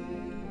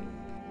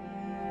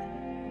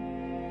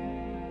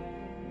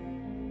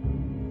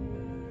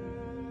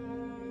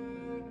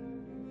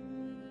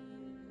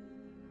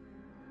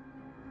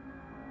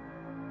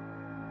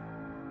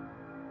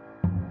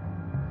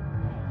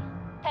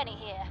 Penny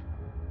here.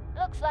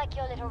 Looks like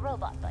your little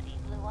robot buddy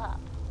blew up.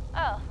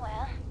 Oh,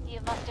 well,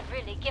 you must have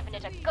really given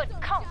it a good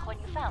conk when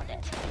you found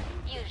it.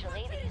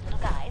 Usually these little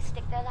guys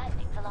stick their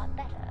landings a lot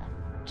better.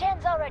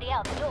 Jen's already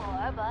out the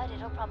door, but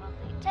it'll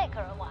probably take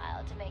her a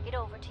while to make it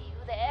over to you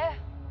there,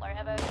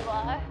 wherever you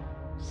are.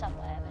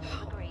 Somewhere in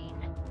the green.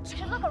 You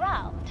should look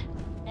around.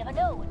 Never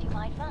know what you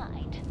might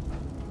find.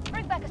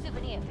 Bring back a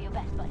souvenir for your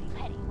best buddy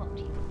Penny, won't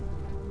you?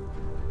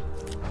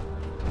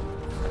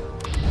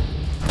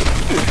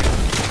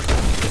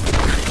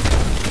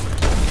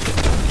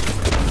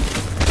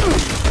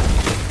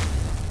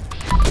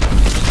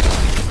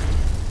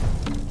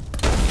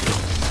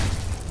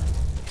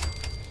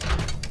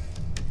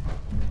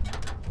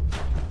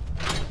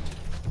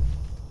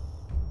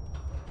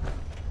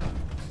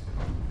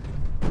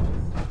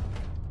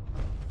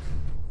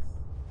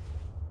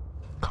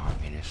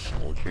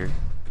 Soldier.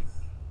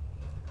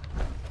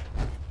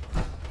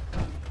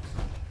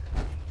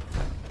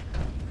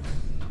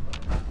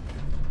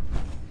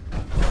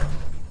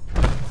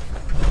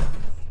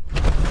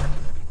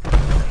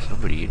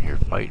 Somebody in here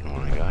fighting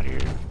when I got here.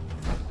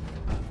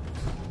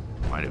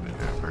 Might have been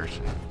that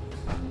person.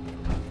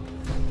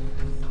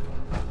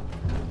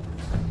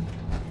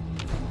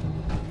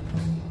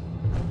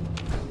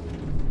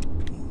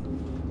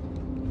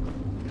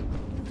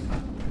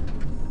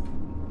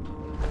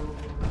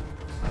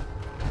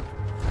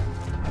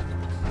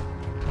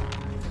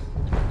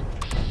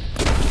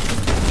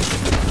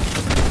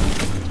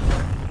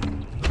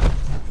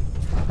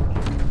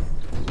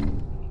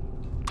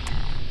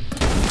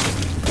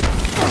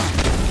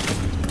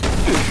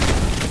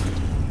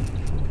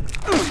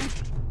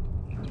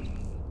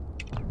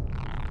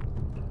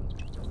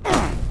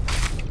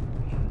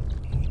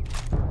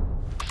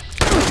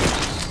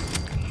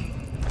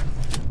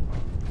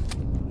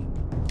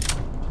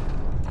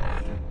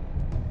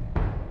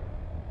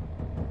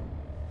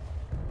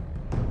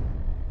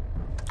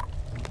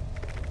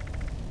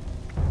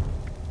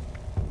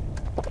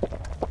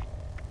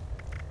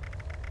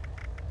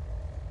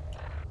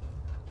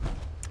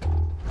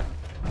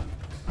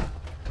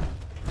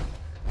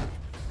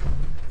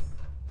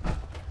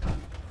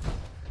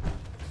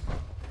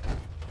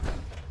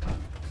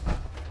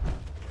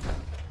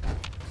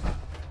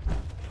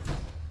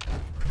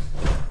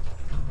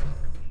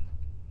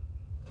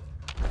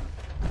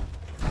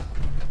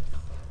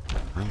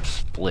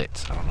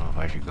 Splits. I don't know if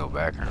I should go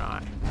back or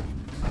not.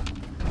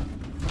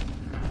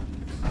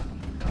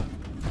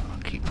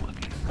 I'll keep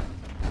looking.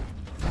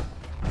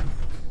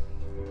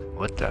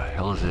 What the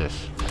hell is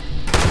this?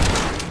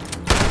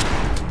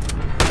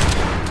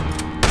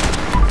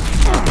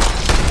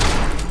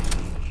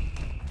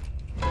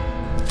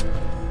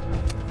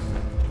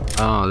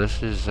 Oh,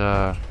 this is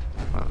the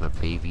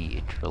baby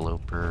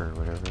interloper or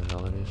whatever the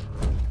hell it is.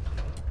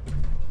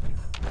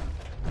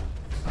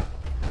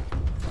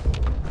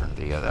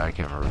 The other, I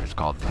can't remember what it's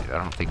called. I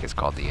don't think it's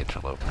called the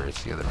interloper.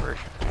 It's the other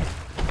version.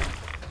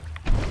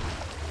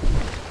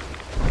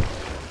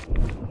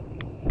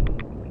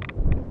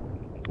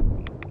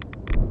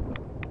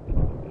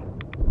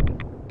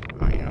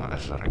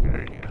 that's not a good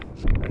idea.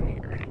 It's not out of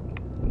here.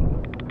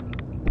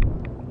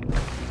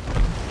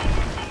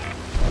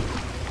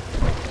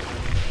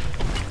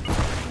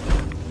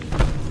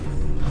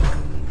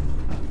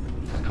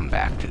 Come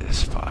back to this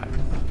spot.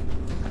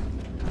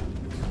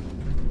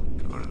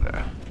 Go to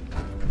the...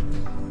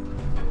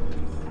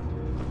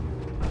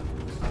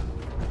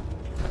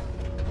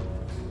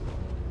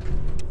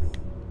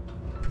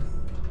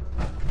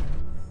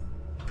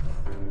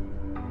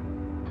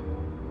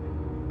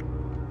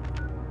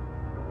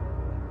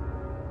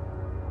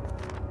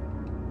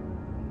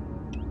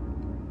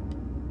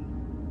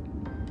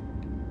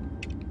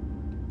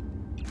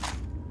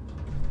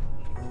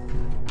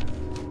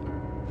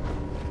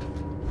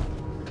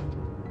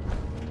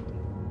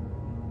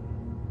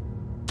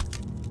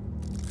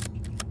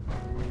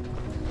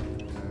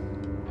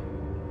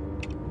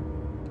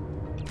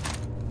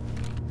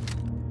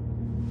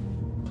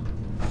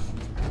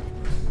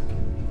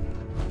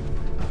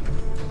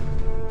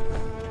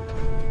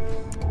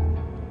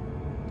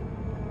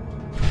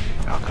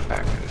 I'll come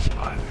back to this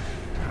spot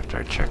after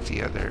I check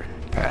the other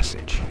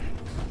passage.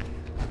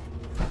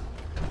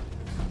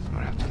 I'm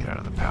gonna have to get out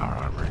of the power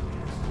armor.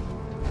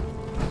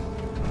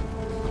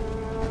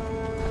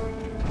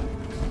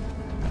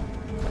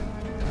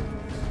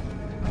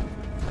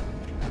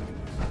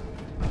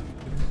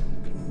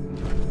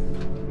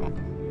 Oh,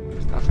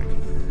 there's nothing.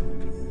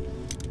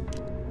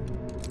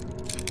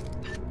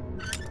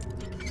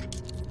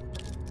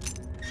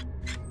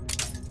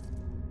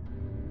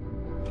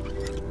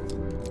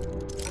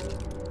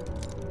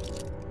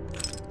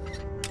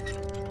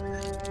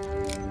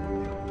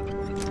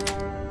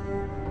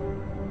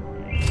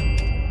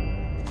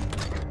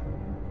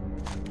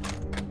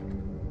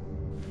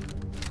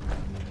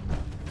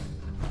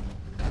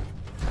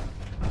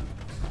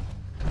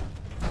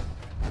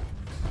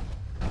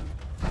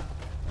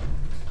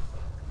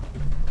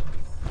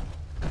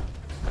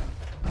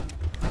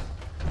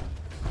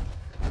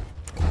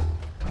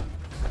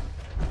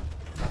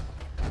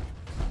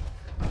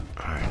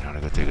 Alright, now to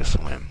go take a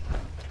swim.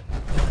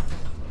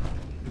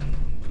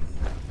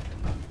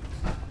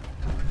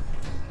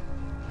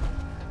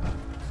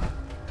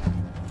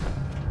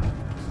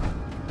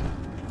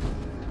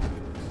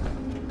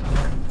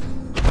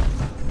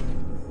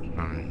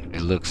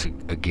 It looks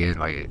again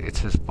like it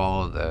says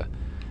follow the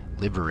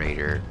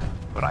Liberator,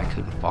 but I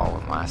couldn't follow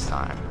him last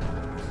time.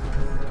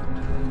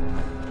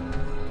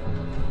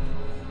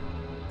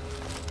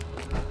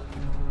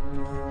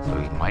 So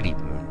he might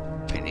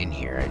even been in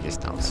here, I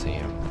just don't see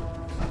him.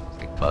 It's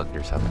like bugged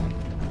or something.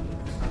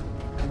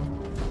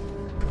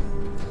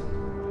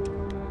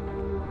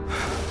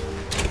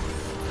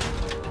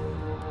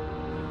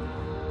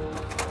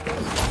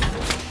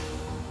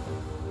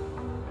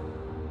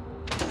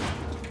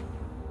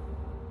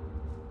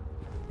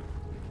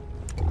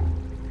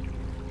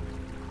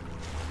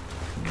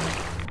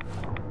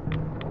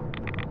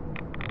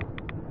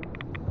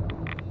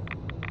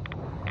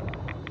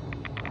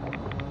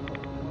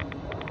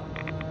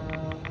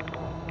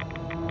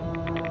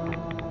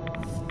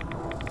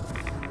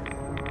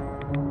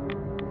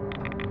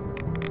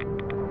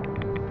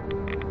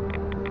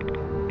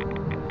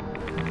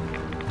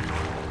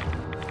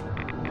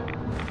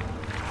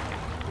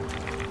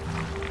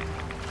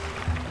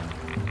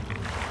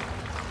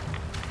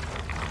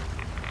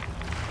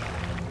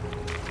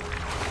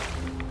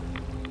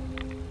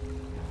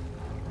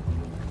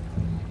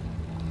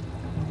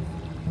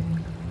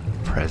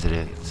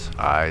 President's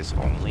eyes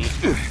only.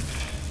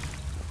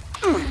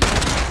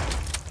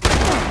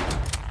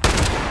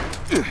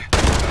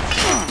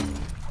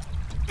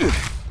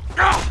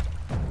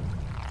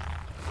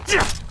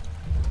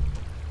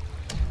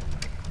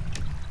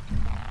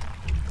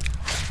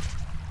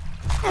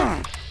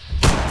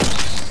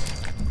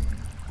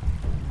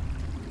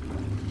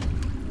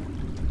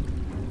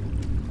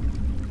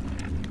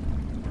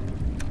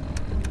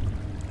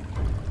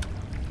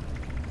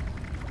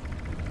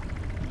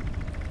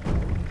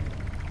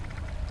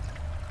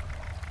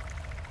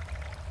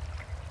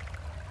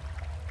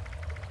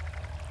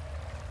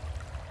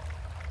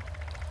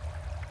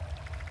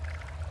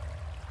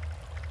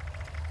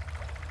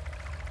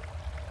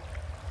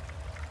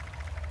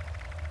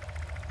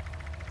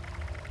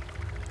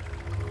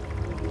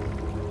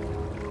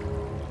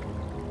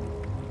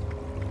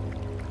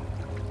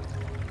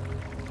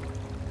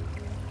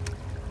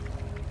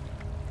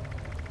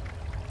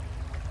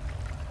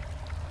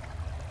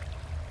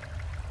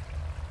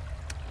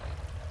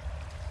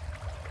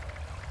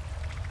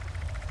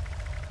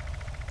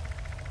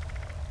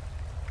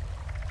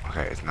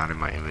 Okay, it's not in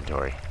my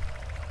inventory.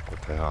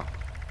 What the hell?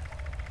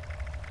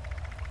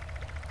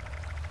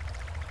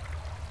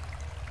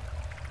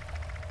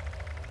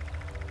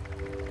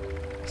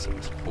 So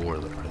it's for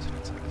the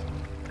president's eyes.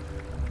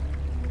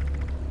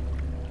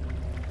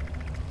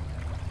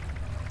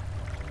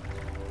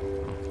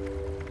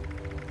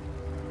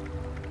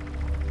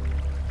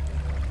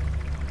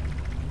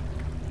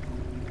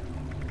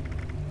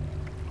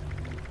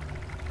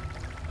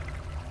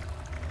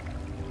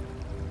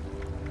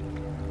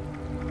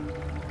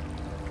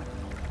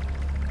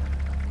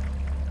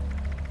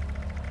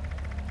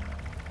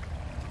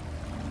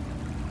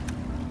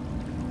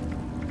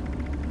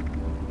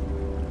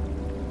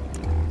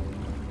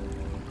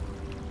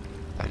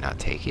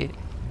 take it?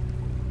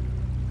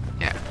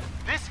 Yeah.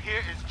 This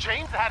here is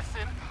James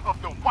Addison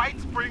of the White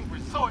Spring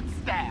Resort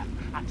staff.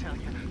 I tell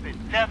you, they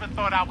never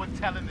thought I was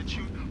telling the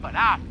truth, but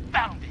I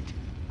found it.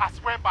 I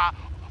swear by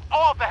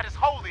all that is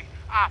holy,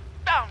 I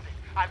found it.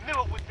 I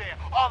knew it was there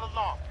all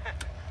along.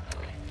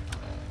 Okay.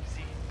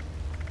 See,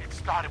 it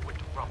started with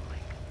the rumbling.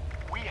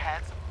 We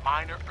had some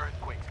minor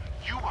earthquakes.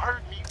 You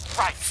heard me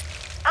right.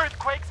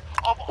 Earthquakes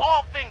of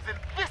all things in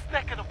this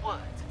neck of the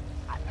woods.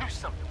 I knew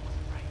something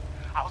wasn't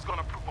right. I was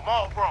gonna prove them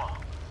all wrong.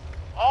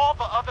 All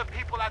the other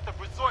people at the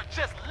resort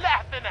just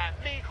laughing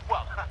at me.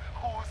 Well,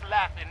 who's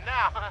laughing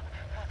now?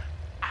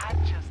 I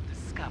just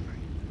discovered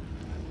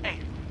a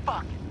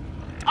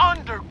fucking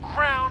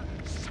underground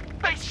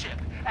spaceship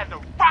and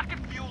the rocket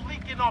fuel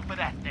leaking off of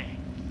that thing.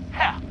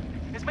 Hell,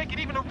 it's making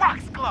even the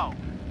rocks glow.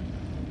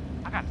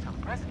 I gotta tell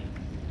the president.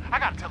 I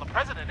gotta tell the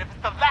president if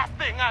it's the last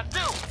thing I do.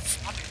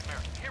 I'll be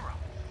America's hero.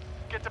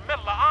 Get the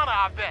Medal of Honor,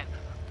 I bet.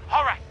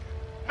 All right,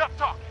 enough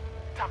talking.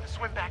 Time to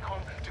swim back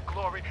home to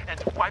glory and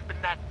to wiping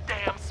that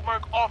damn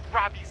smirk off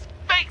Robbie's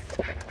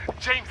face.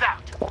 James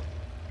out.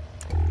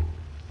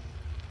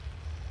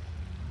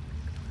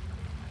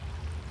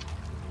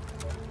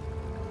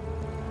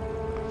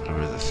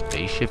 Remember the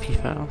spaceship he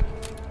found?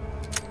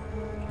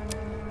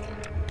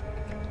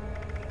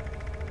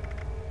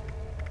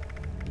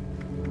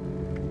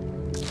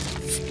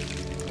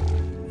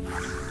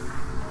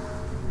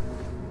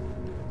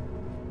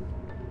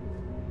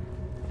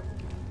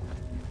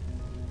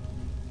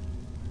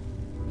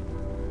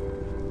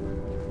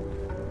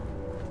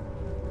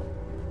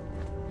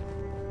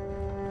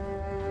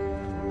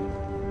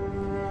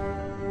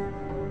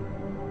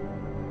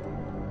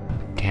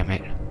 Damn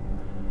it.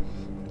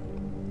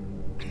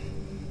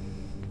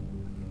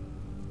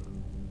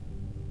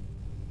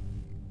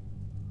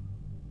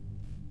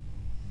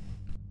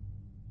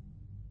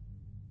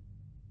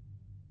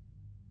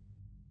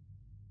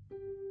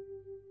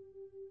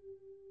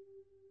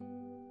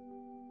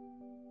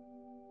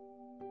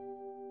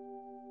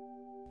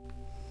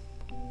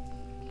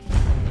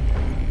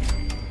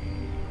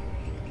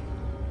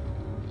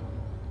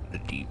 The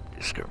deep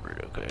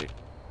discovered, okay.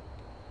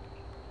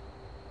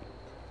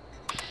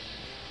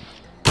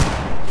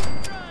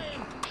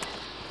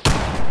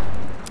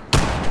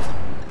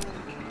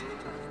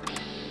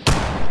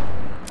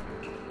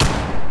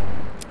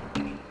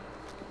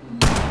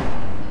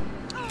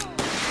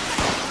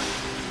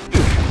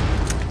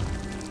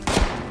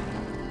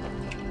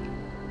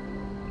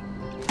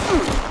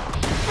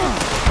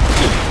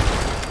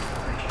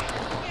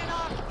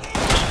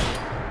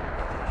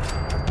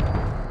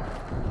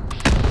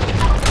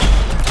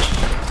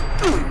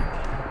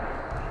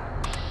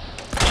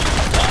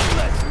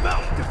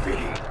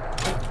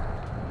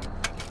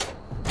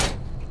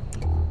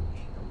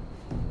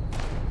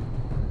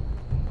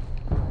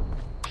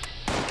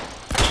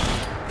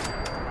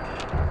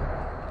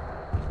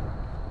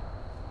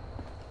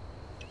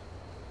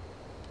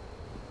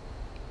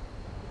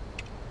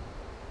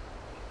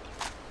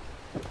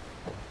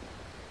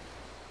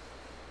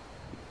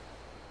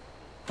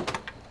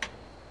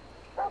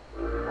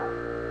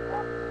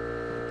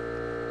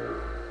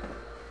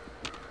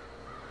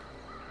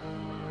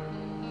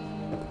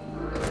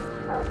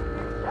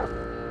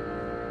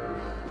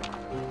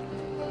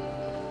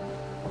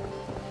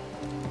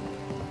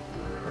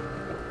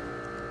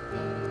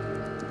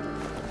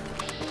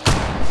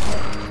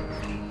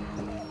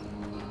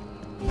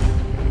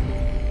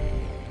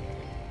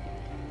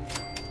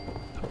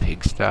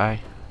 Pigsty.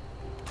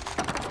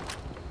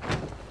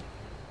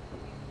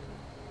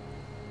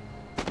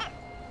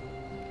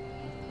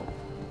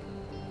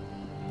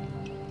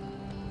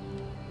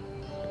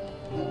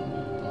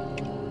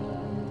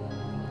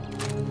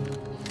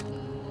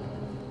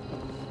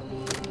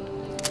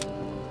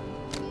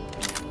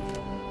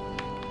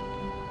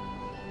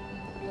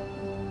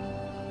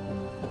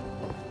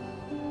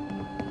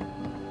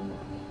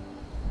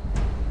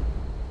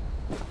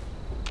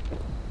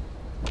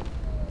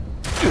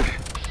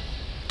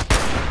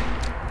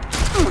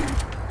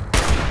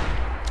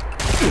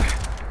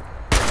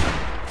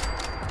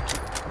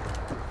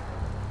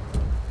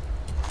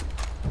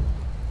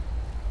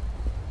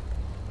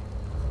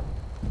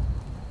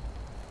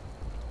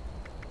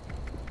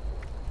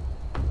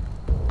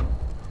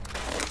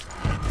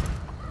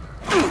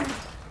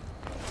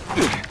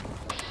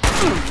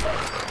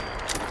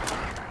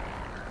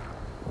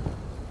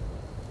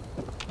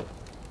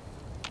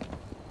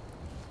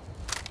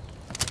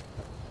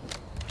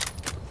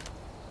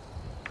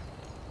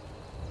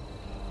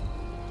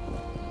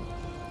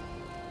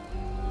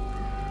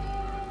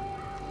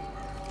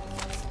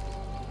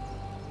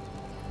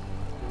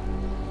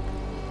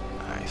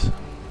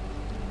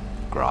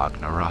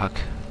 Ragnarok.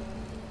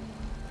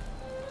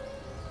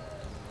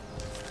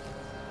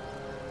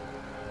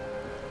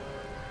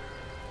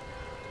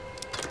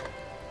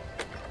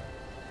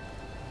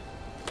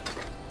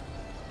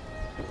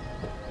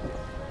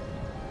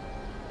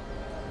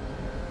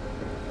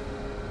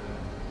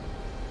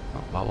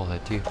 Oh,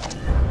 bobblehead too.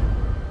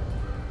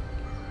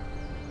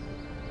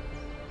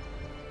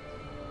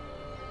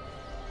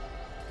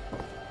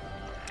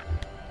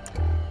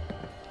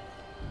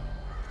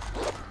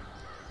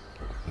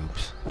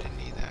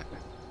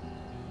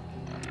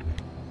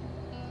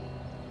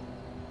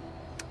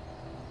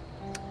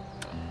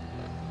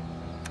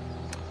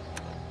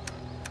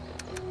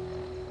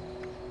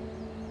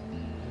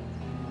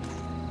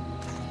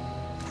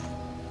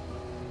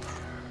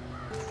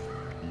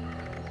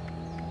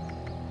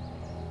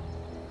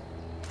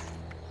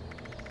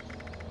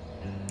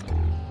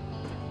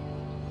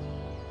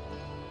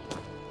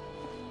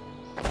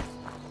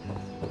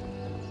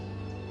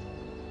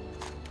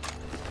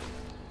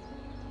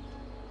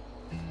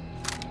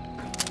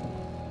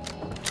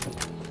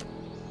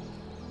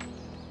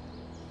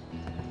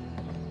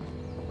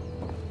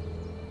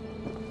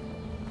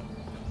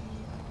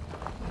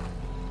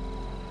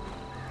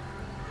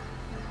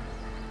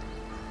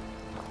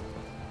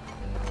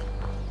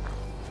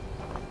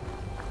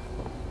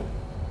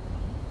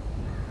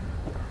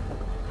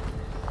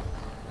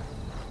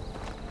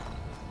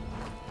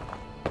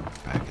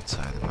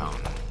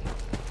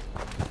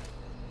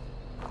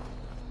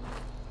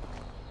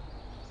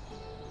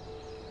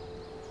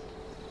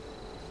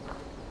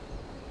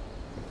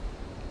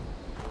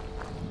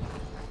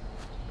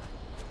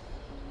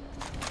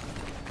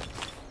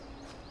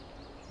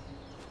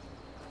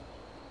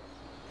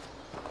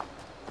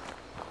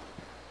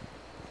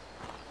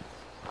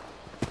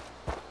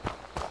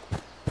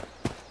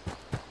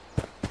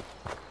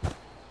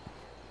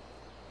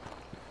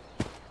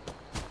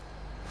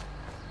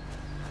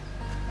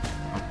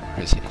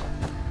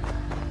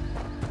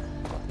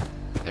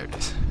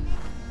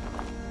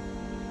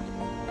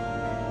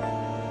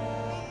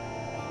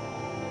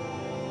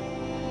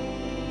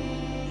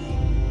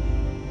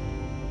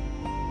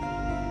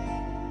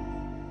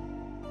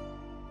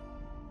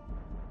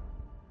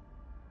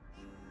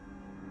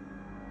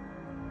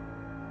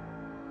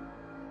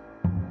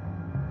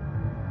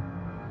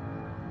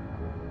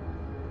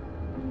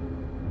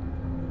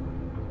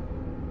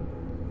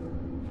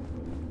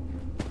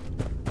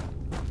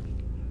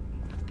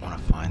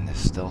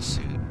 stealth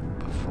suit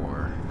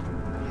before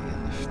I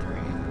end the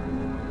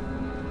stream.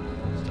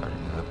 Start a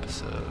new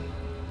episode.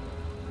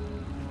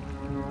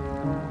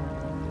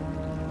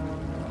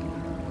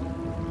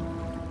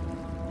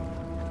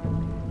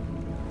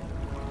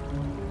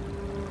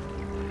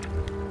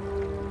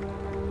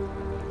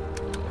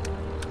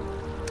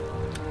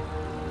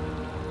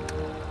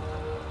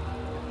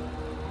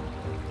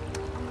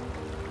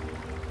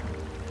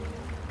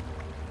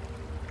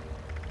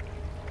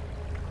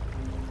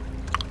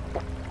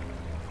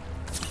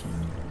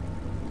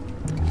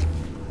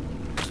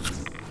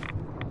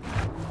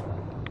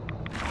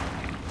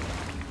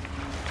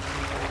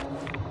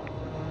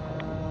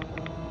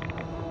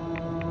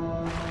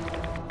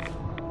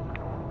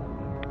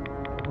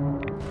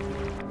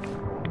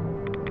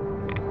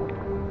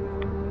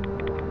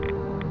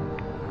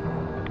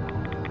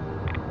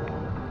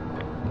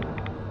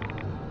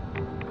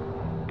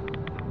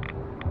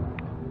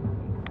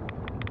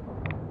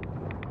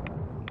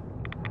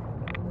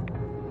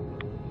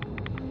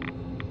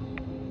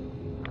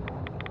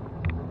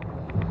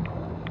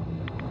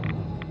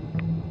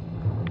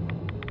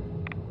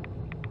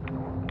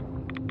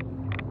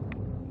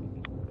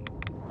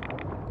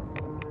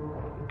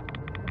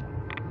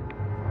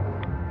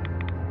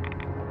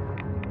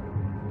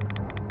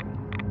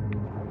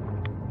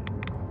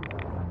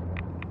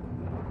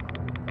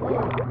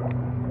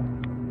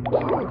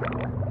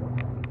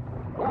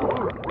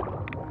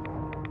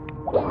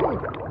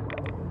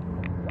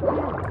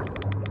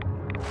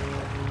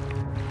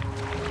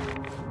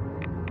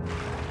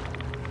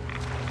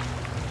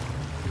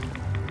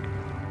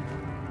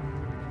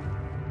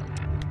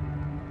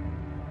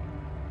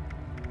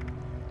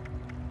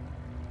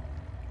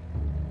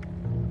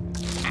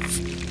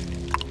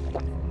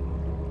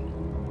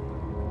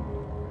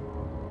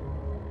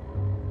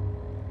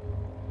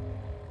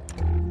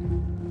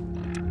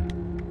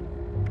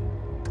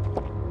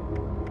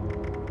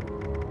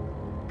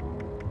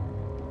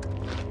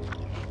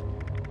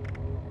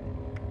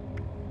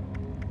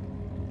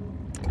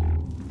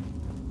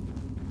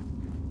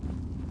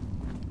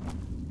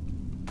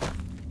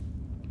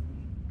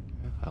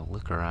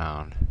 Look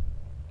around.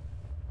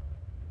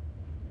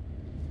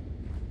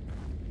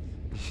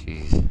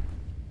 She's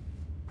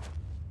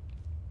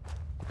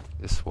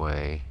this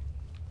way.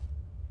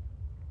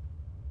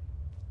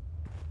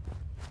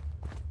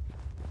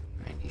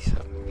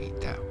 97 feet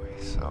that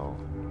way, so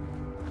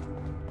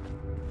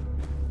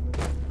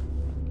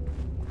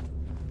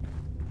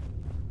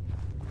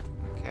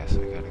guess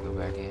I gotta go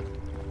back in.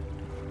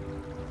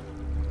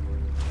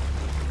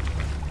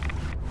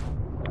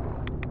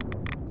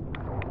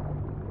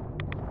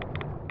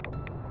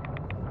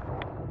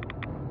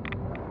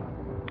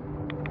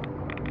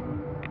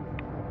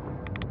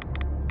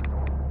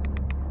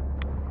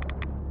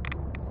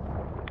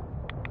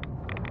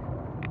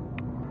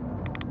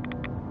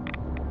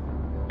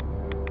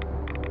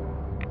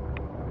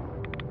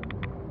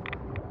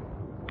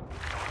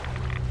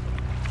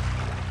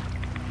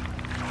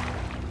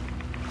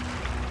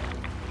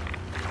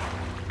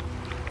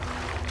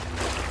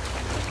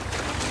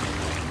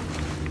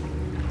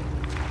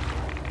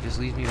 Just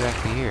leads me back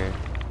to here.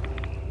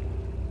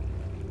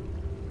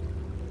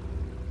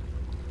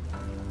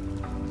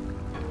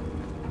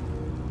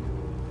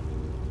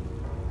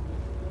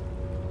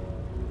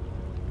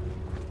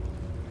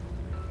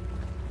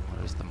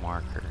 What is the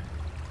marker?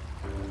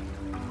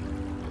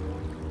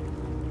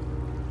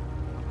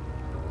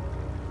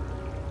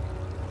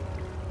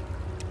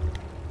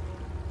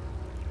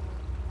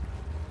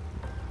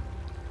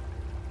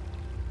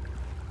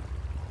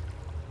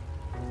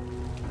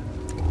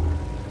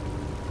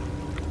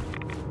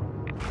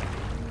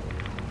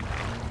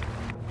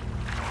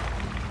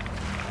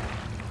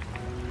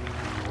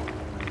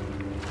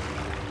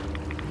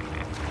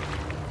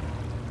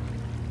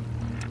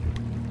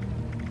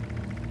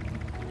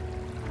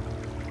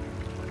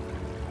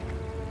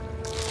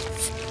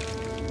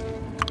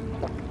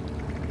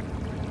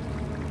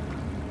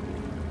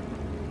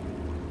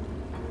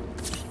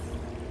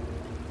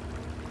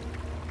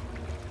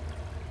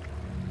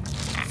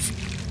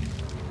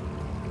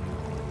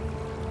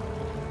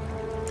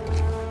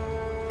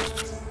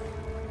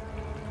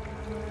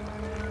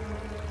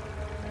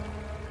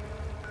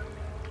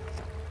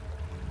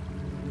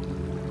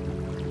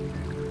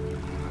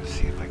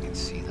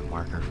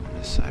 Marker from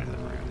this side of the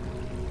room.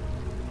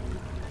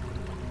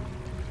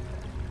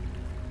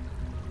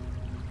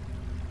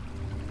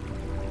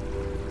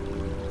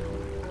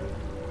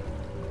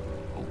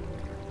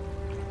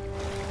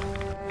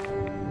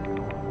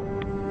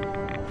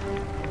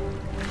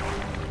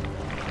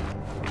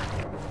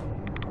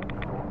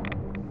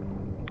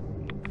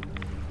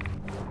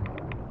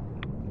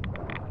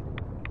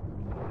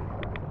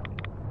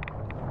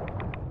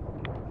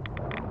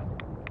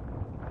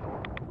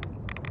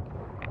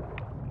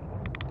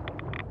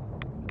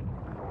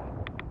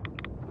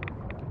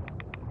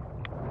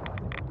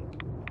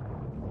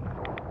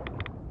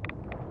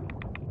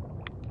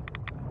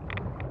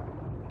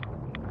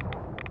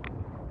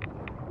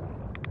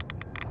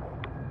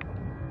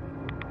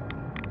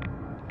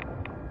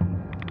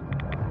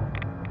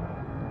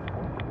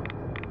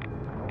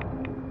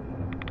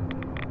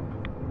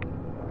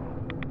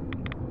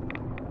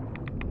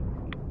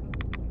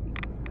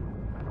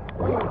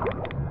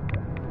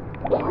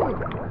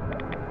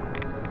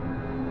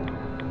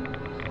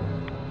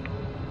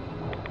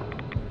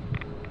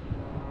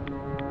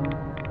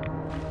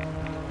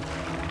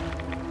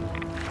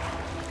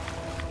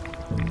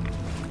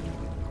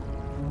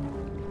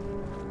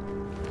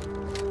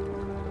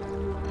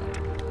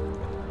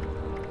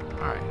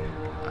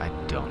 I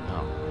don't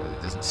know.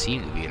 There doesn't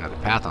seem to be another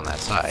path on that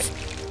side.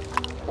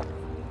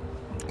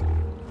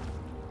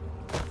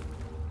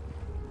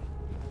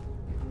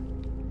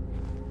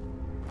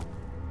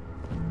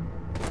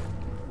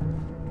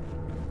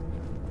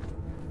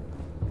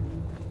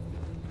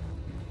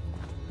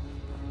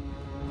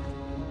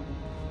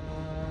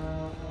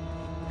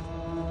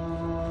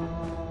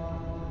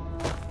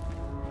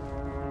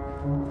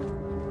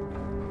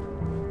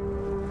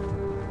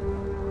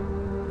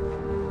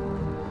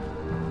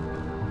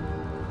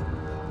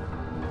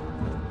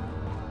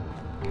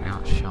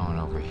 Now it's showing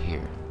over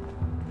here.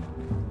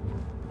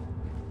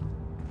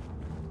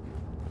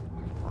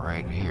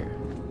 Right here.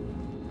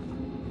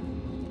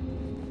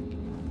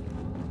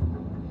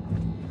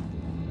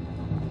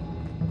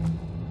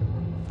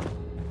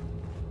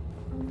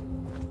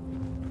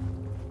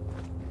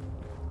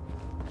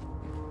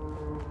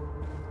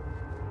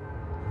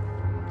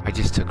 I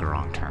just took a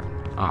wrong turn.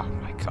 Oh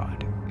my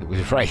god. It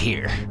was right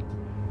here.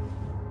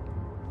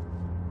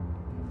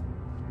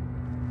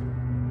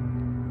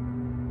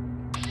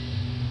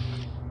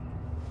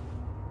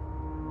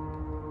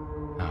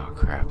 Oh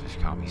crap, there's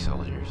commie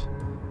soldiers.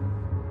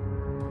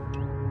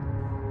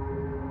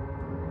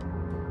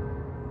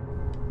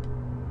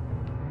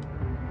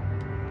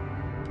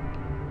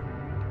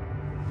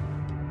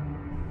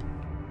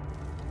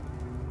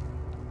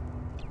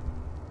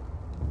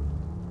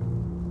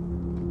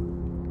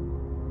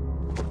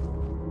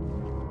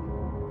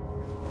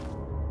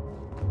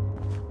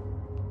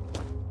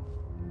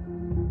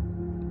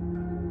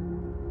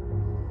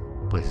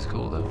 Place is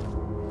cool though.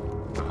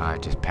 I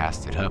just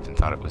passed it up and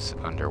thought it was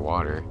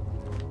underwater.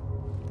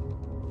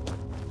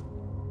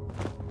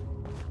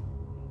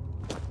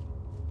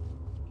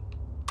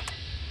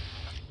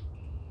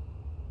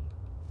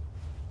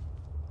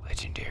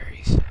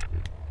 Legendaries.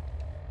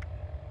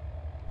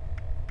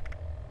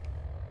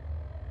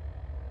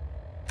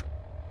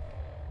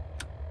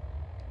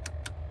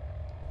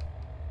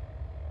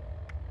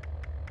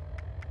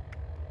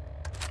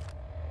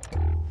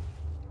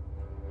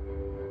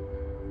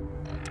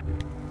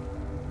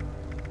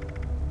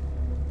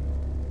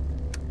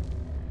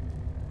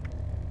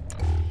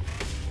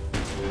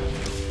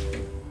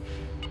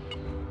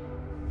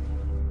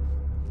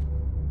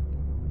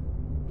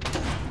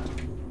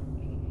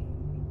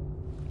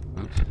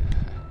 Oops.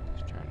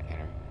 Just trying to hit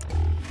her.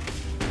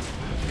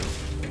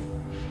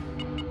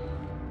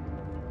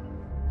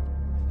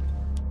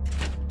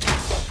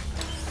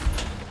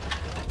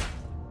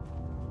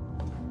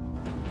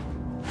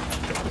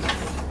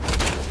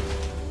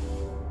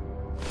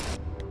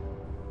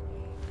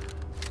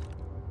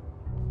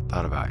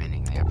 Thought about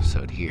ending the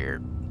episode here,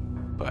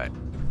 but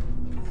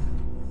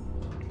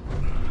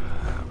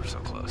we're so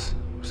close.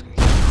 We're just gonna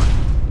keep going.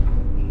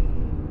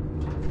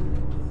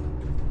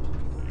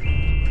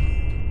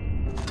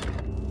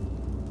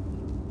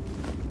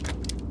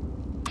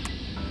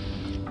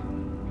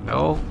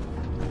 No.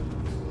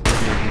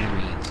 You're an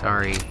enemy.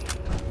 Sorry.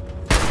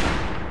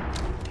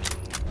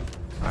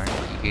 Sorry,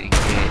 keep getting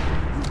hit.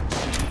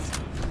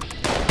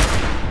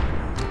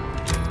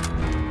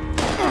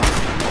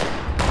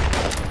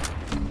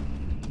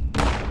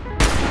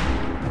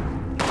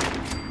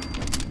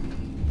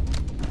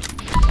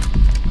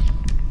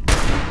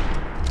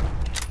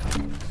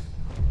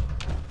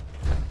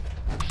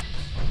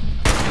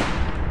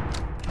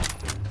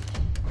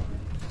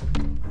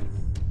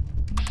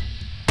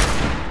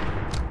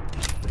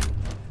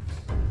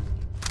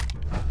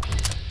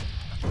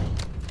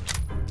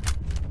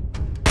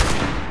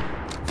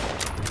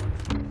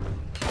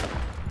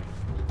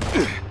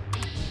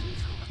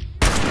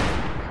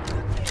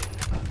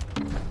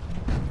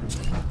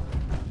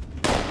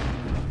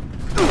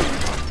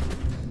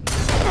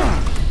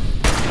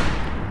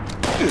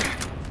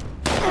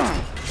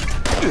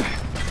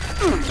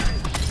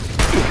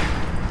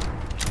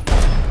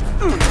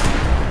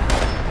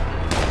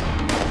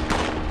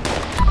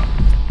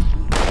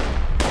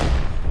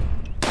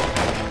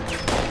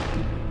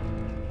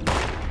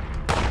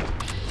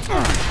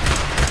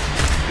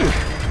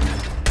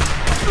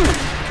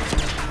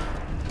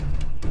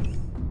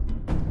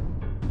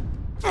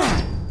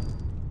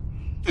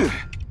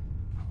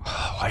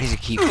 Why does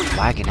it keep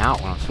lagging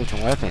out when I'm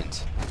switching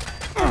weapons?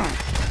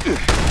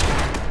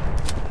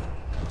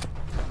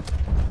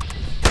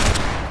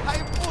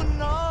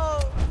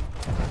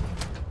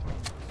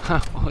 Huh,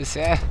 what was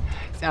that?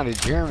 It sounded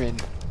German.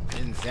 It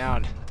didn't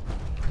sound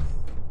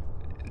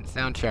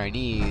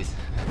Chinese.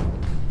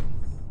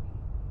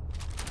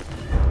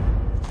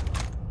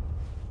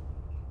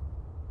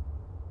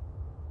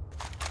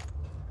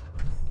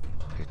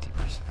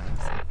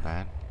 That's not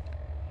bad.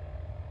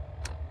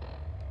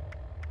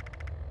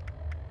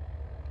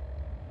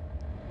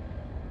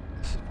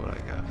 This is what I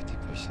got,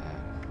 50%.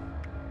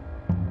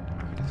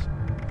 Alright, it's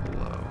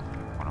below.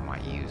 What am I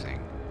using?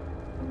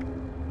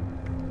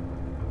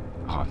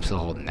 Oh, I'm still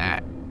holding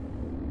that.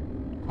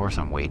 Of course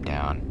I'm way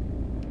down.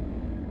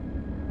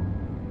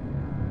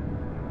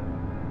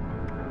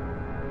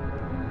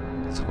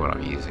 This is what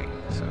I'm using,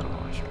 so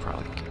I should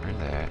probably get rid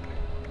of that.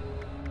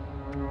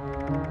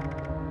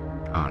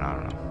 Oh,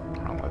 no.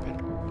 Wrong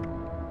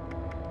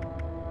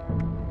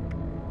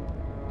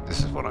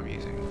what I'm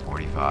using.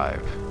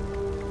 45.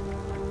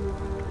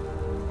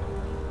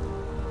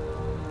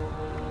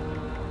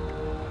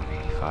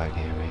 185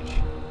 damage.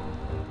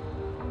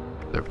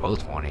 They're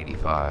both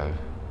 185.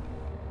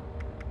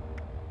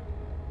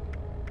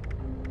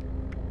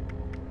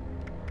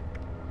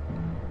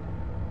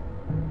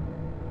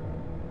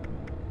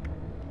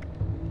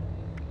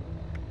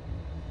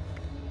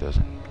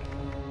 Doesn't.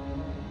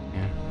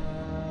 Yeah.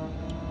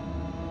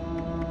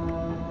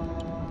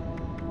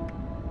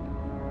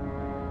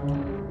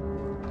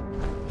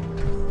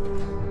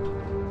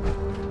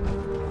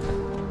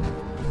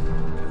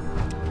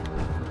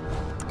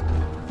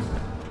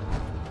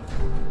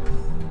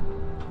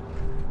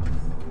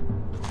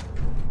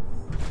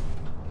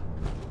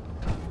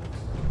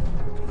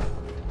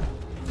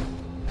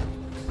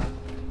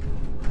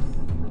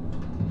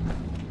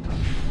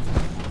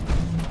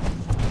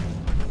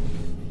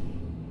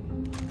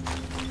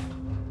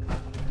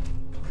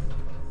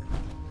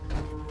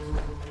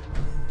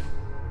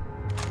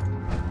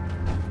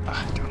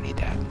 Don't need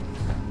that.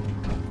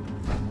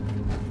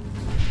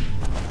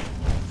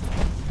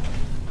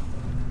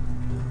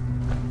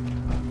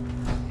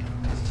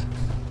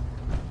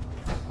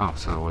 Oh,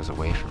 so there was a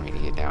way for me to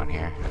get down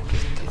here. I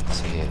just didn't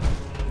see it.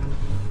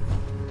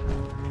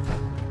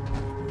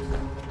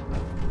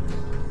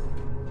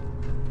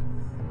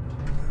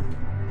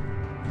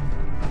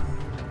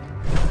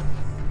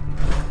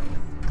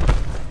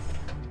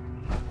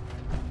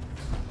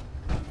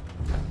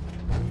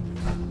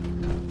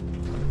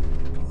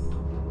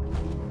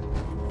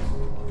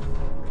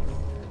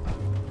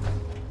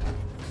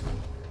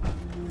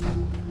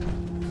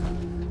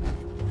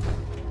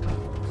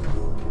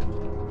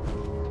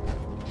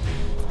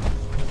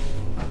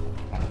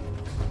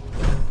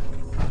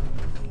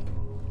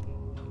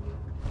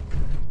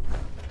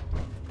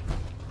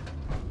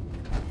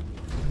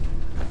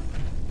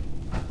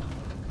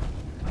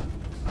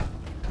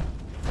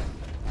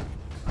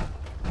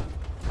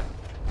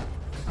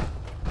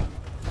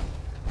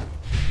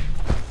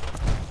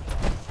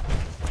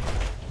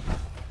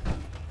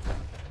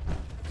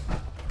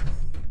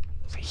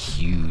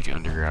 Huge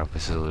underground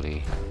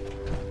facility.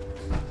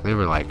 They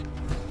were like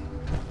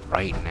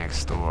right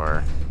next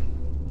door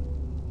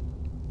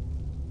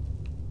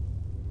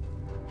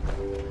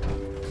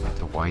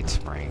to White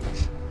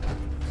Springs.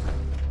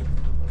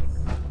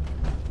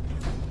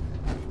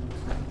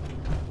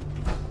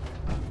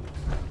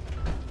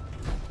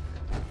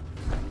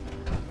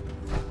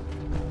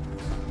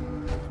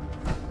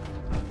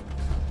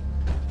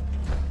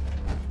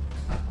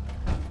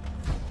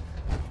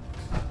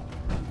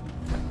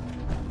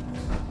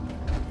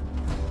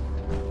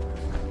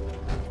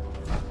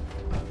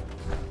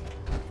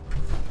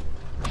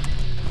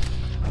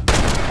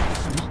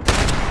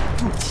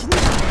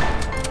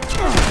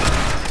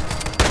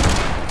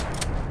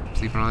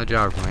 Sleeping on the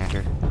job,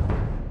 Commander.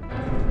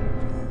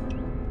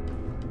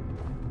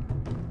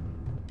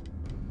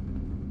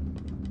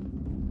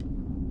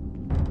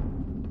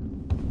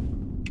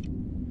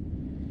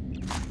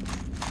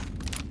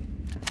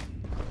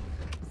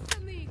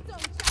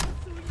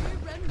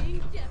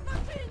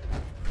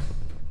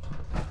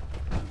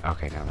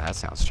 Okay, now that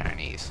sounds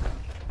Chinese.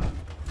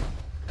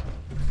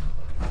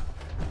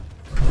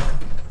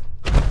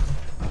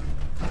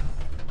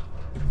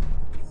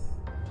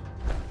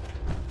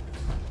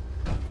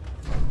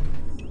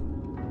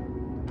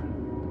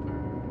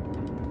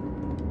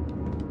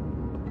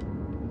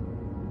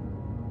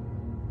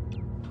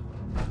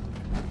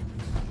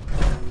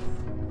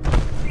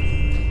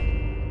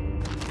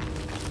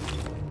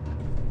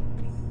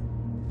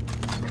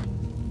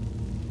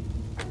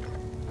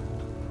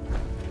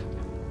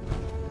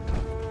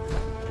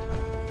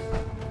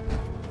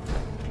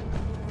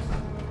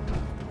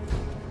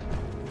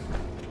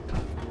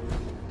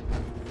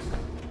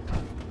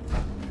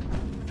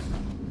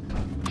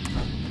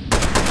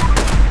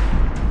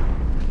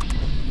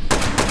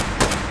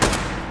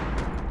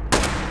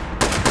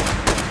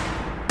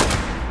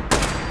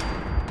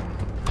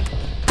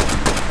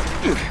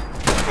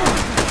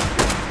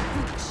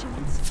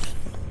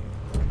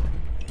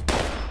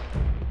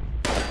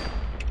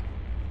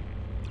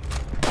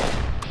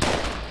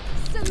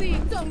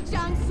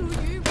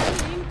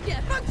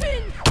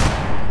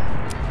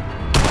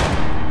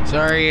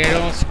 Sorry, I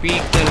don't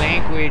speak the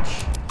language.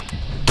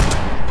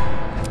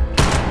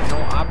 No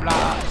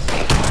habla.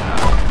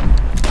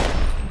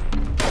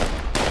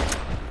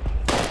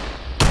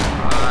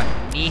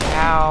 Ni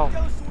hao.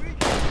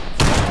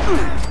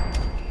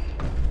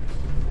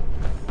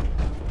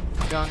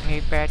 Don't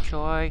hate bad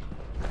choy.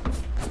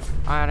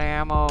 Out of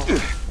ammo.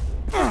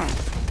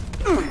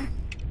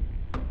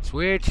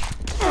 Switch.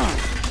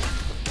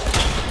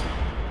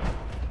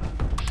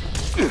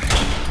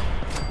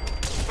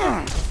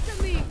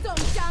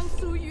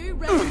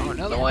 Oh,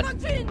 another one.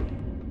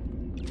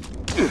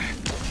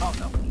 Oh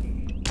no.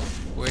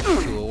 Switch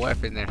to a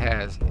weapon that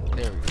has.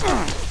 There we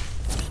go.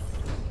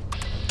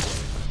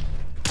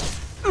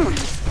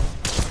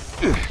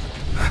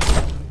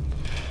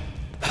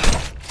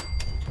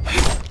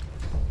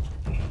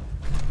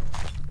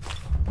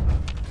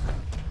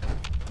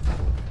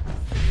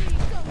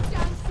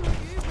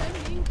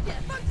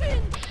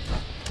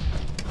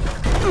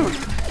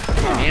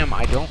 Ma'am,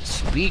 I don't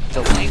speak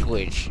the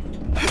language.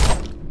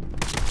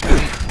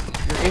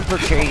 You're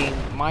infiltrating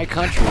my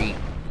country.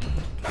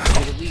 You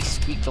should at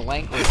least speak the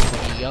language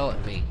when you yell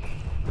at me.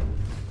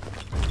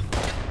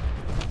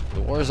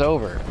 The war's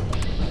over.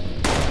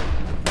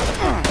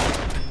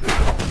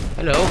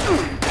 Hello.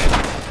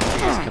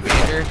 Yes,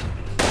 Commander.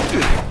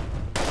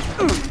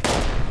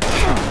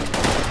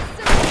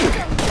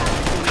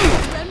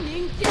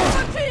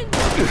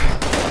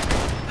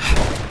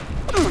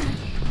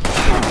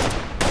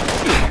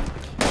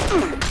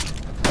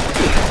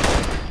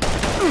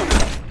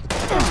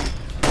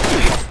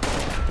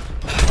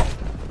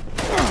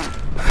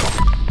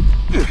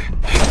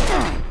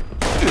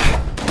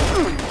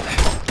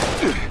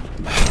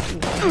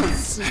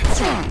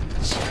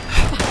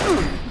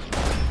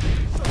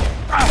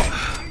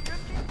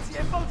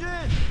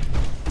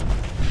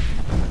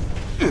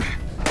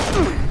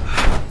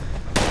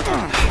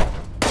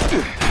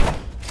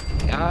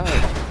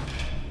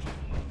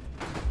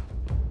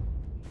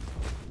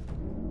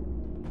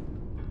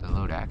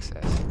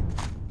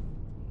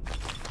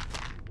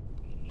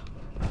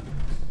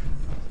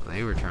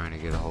 They were trying to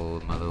get a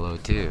hold of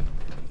Motherlode too.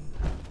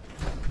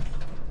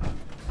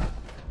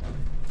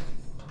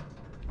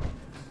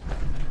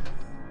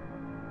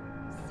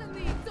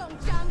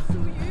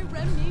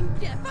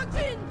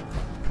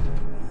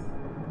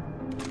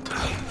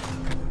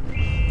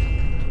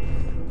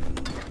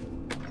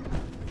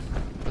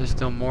 There's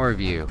still more of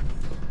you.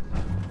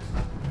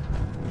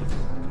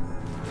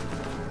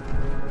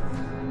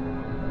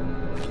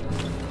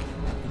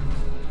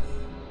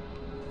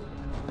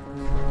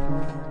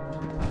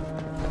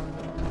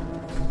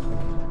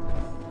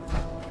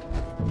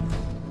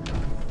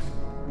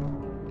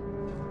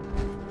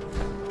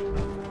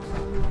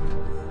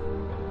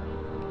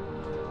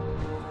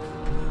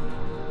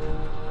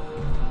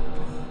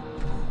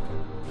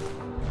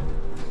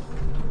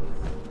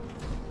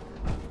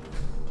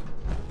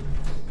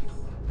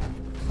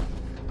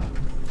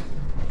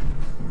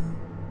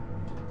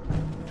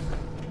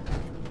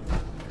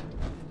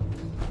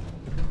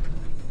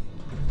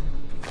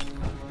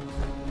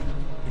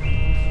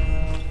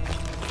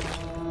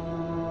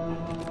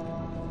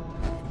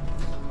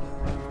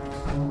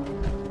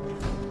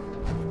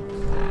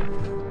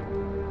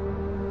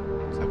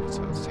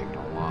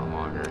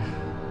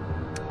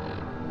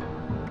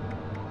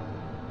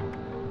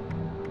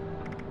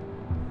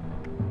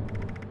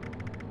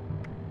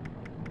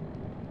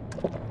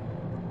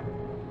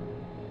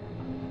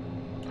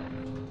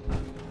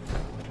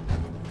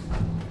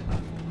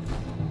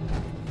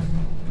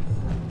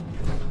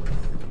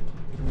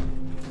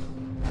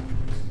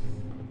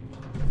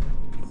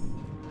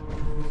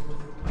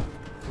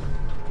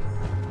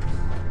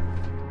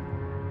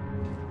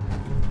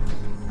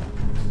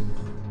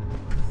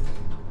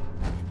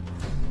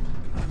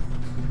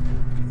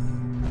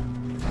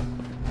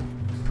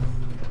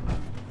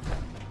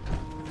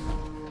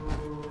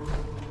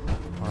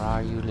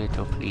 You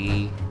little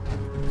flea.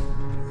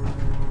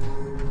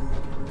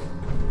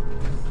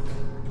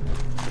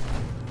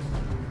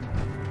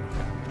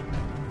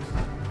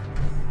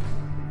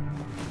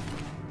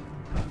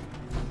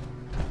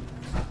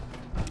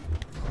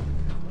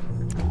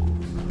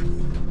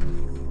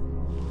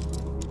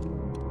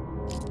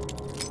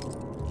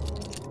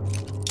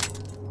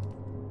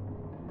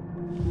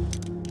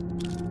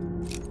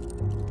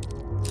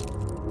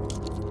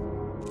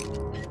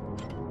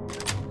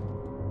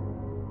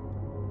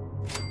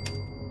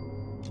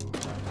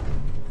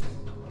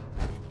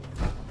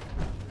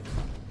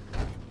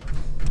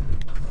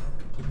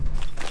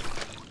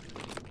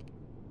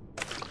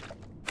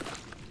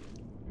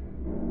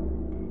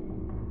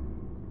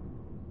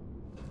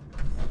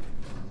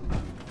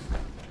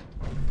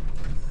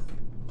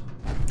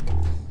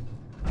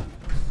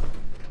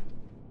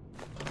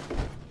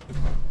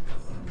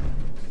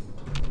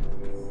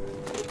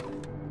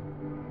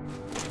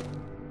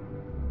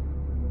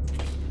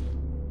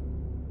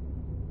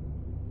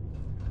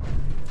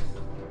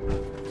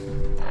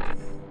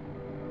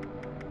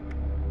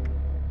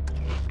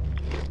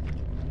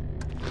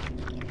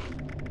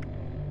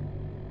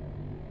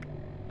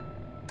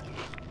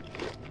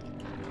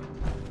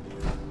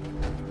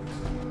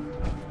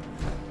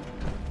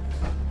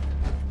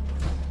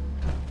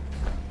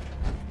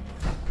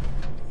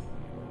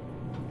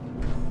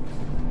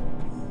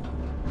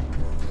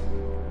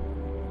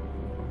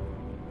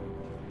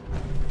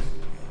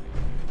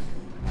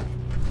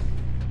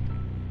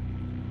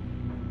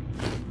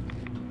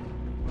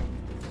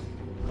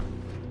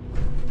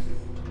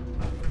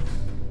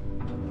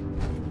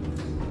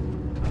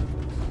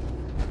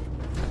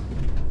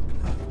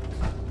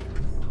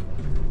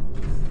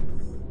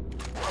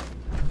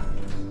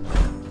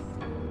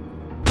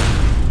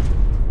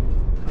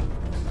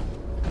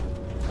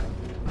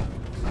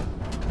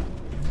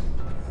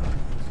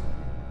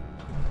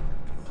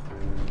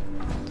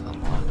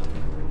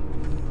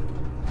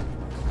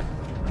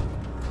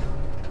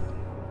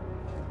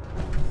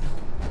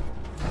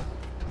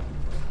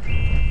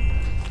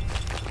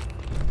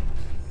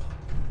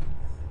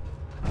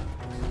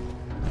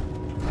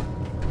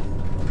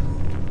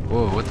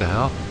 Whoa, what the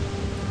hell?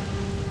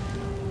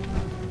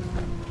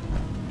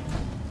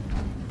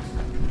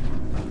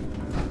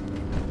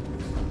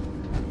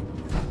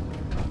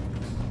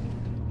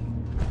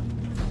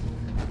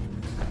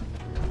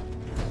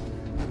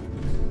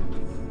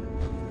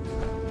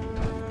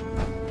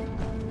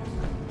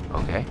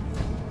 Okay.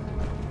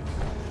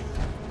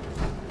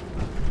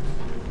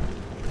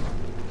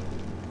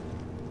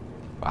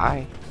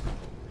 Bye.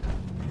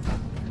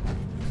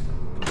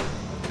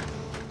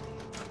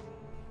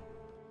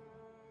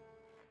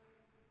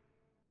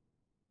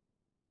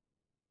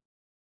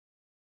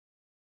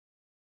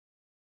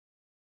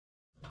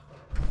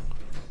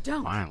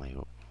 Don't. Finally,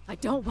 I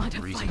don't want the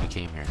to reason fight. we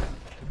came here.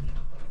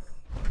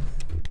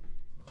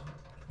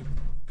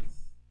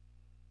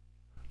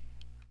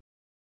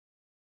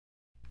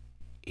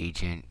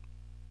 Agent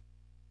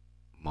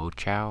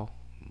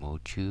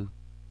Mochu?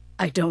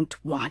 I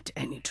don't want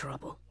any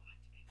trouble.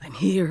 I'm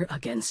here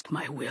against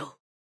my will.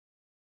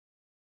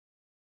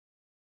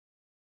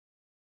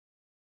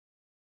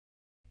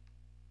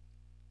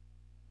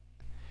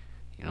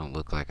 You don't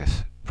look like a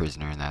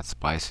prisoner in that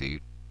spy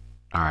suit.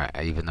 Alright,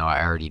 even though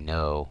I already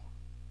know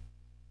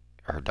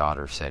her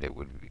daughter said it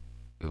was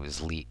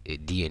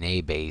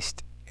DNA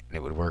based and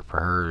it would work for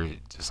her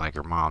just like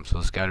her mom, so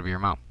it's gotta be her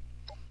mom.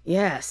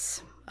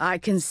 Yes, I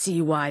can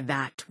see why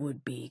that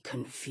would be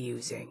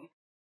confusing.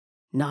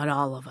 Not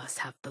all of us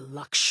have the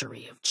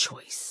luxury of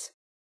choice.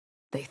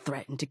 They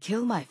threatened to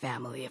kill my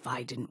family if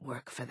I didn't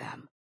work for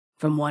them.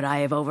 From what I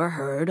have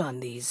overheard on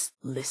these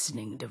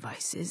listening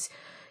devices,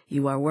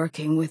 you are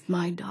working with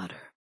my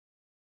daughter.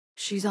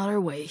 She's on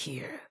her way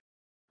here,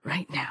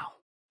 right now.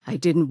 I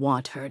didn't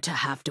want her to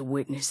have to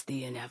witness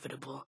the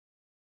inevitable.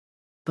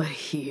 But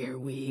here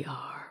we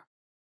are.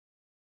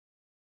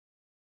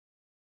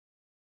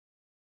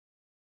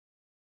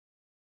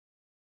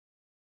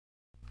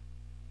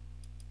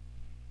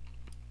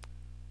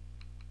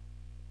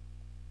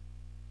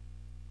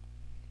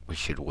 We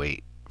should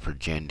wait for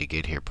Jen to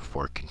get here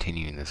before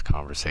continuing this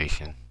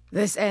conversation.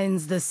 This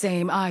ends the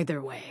same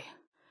either way.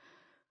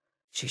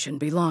 She shouldn't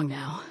be long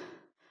now,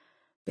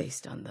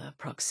 based on the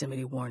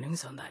proximity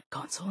warnings on that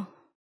console.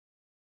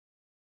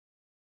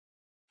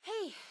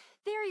 Hey,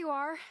 there you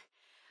are.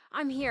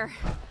 I'm here.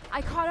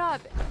 I caught up.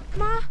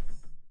 Ma?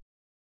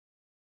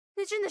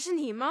 你真的是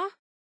你吗?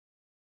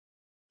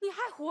 你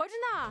还活着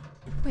呢?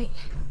 Wait,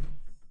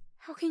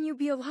 how can you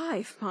be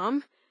alive,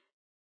 Mom?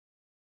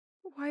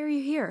 Why are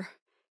you here?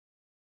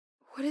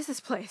 What is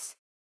this place?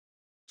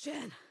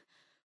 Jen,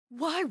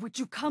 why would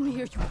you come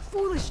here, you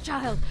foolish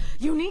child?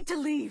 You need to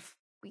leave.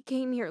 We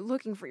came here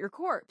looking for your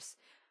corpse.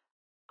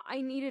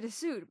 I needed a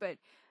suit, but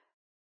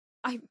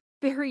I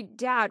buried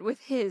Dad with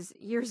his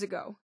years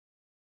ago.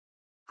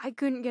 I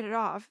couldn't get it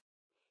off.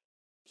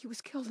 He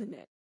was killed in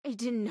it. I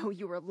didn't know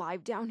you were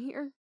alive down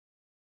here.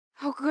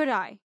 How could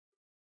I?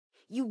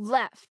 You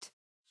left.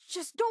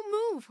 Just don't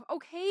move,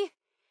 okay?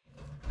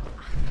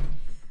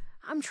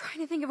 I'm trying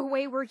to think of a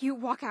way where you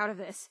walk out of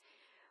this.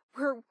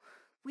 Where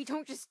we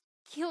don't just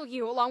kill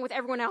you along with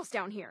everyone else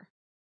down here.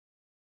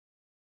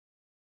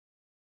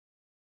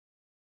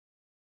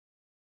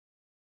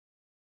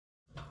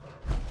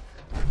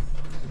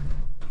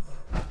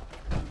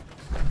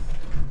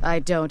 I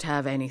don't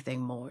have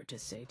anything more to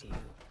say to you.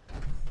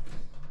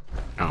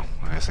 Oh,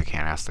 I guess I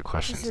can't ask the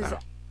questions now.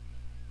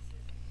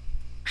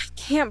 I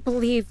can't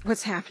believe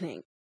what's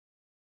happening.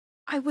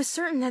 I was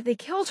certain that they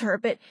killed her,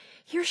 but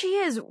here she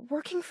is,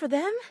 working for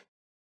them?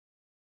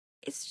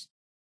 It's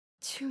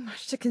too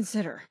much to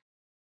consider.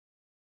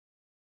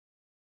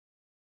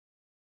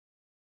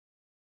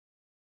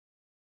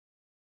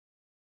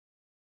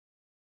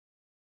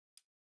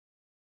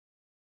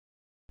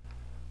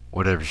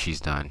 Whatever she's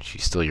done,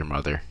 she's still your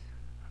mother.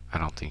 I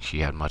don't think she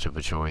had much of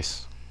a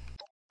choice.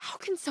 How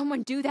can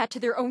someone do that to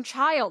their own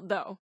child,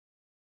 though?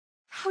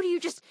 How do you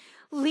just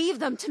leave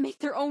them to make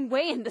their own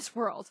way in this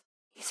world?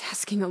 He's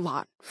asking a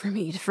lot for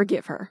me to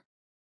forgive her.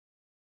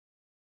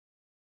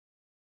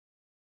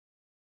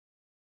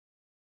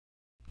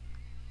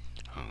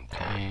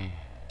 Okay.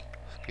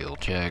 Skill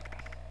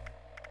check.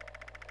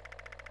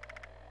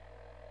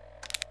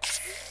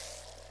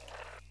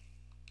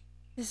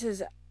 This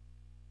is...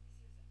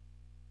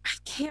 I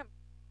can't...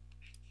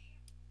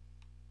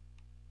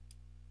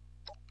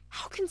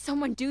 How can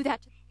someone do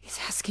that? He's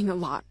asking a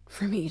lot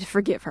for me to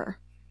forgive her.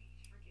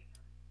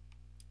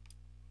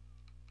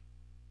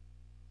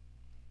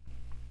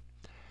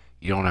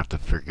 You don't have to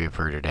forgive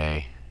her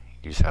today.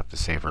 You just have to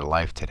save her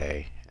life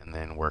today, and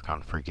then work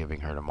on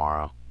forgiving her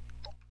tomorrow.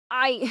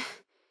 I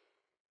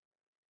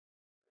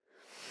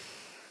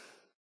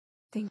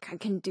think I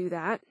can do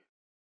that.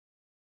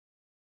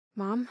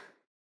 Mom?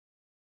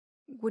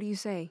 What do you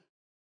say?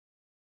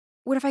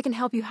 What if I can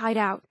help you hide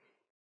out?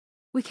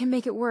 We can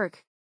make it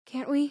work,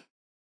 can't we?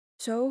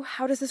 So,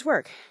 how does this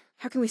work?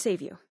 How can we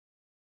save you?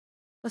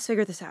 Let's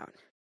figure this out.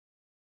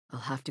 I'll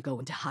have to go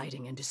into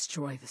hiding and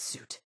destroy the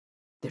suit.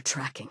 They're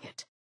tracking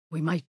it. We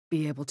might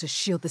be able to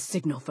shield the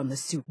signal from the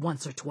suit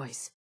once or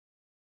twice.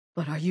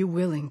 But are you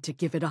willing to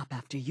give it up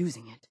after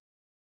using it?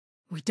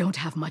 We don't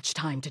have much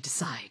time to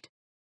decide.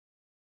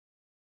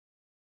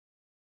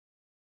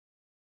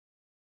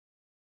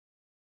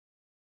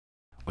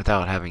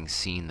 without having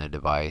seen the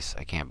device,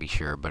 I can't be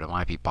sure, but it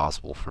might be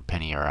possible for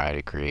Penny or I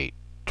to create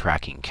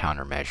tracking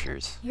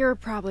countermeasures. You're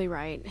probably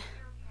right.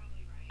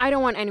 I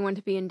don't want anyone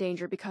to be in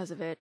danger because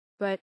of it,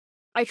 but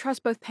I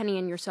trust both Penny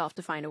and yourself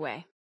to find a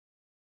way.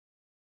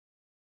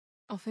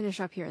 I'll finish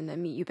up here and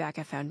then meet you back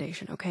at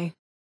Foundation, okay?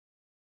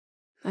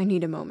 I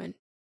need a moment.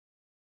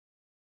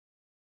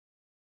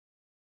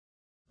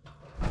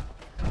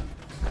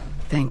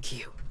 Thank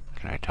you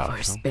Can I talk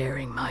for to him?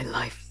 sparing my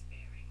life.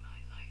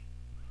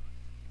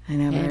 I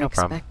never no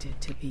problem.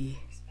 expected to be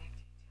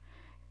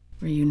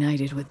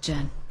reunited with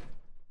Jen,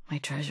 my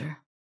treasure.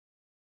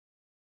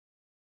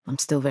 I'm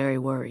still very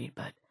worried,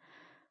 but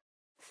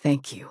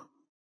thank you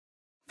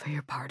for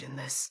your part in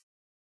this.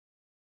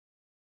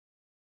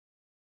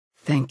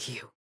 Thank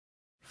you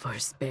for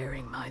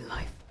sparing my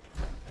life.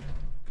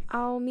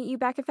 I'll meet you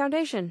back at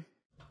Foundation,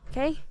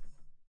 okay?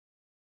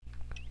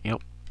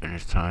 Yep, and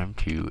it's time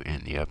to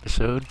end the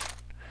episode.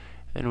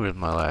 And with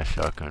my last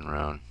shotgun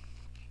round.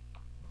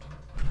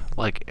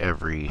 Like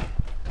every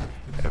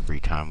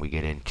time we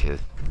get into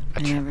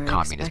a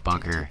communist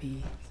bunker. To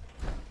be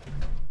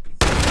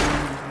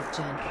reunited with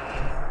Jen,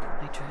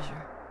 my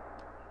treasure.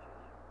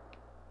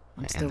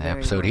 I'm still End the very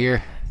episode worried.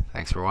 here.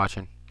 Thanks for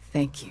watching.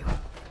 Thank you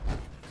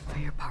for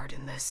your part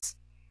in this.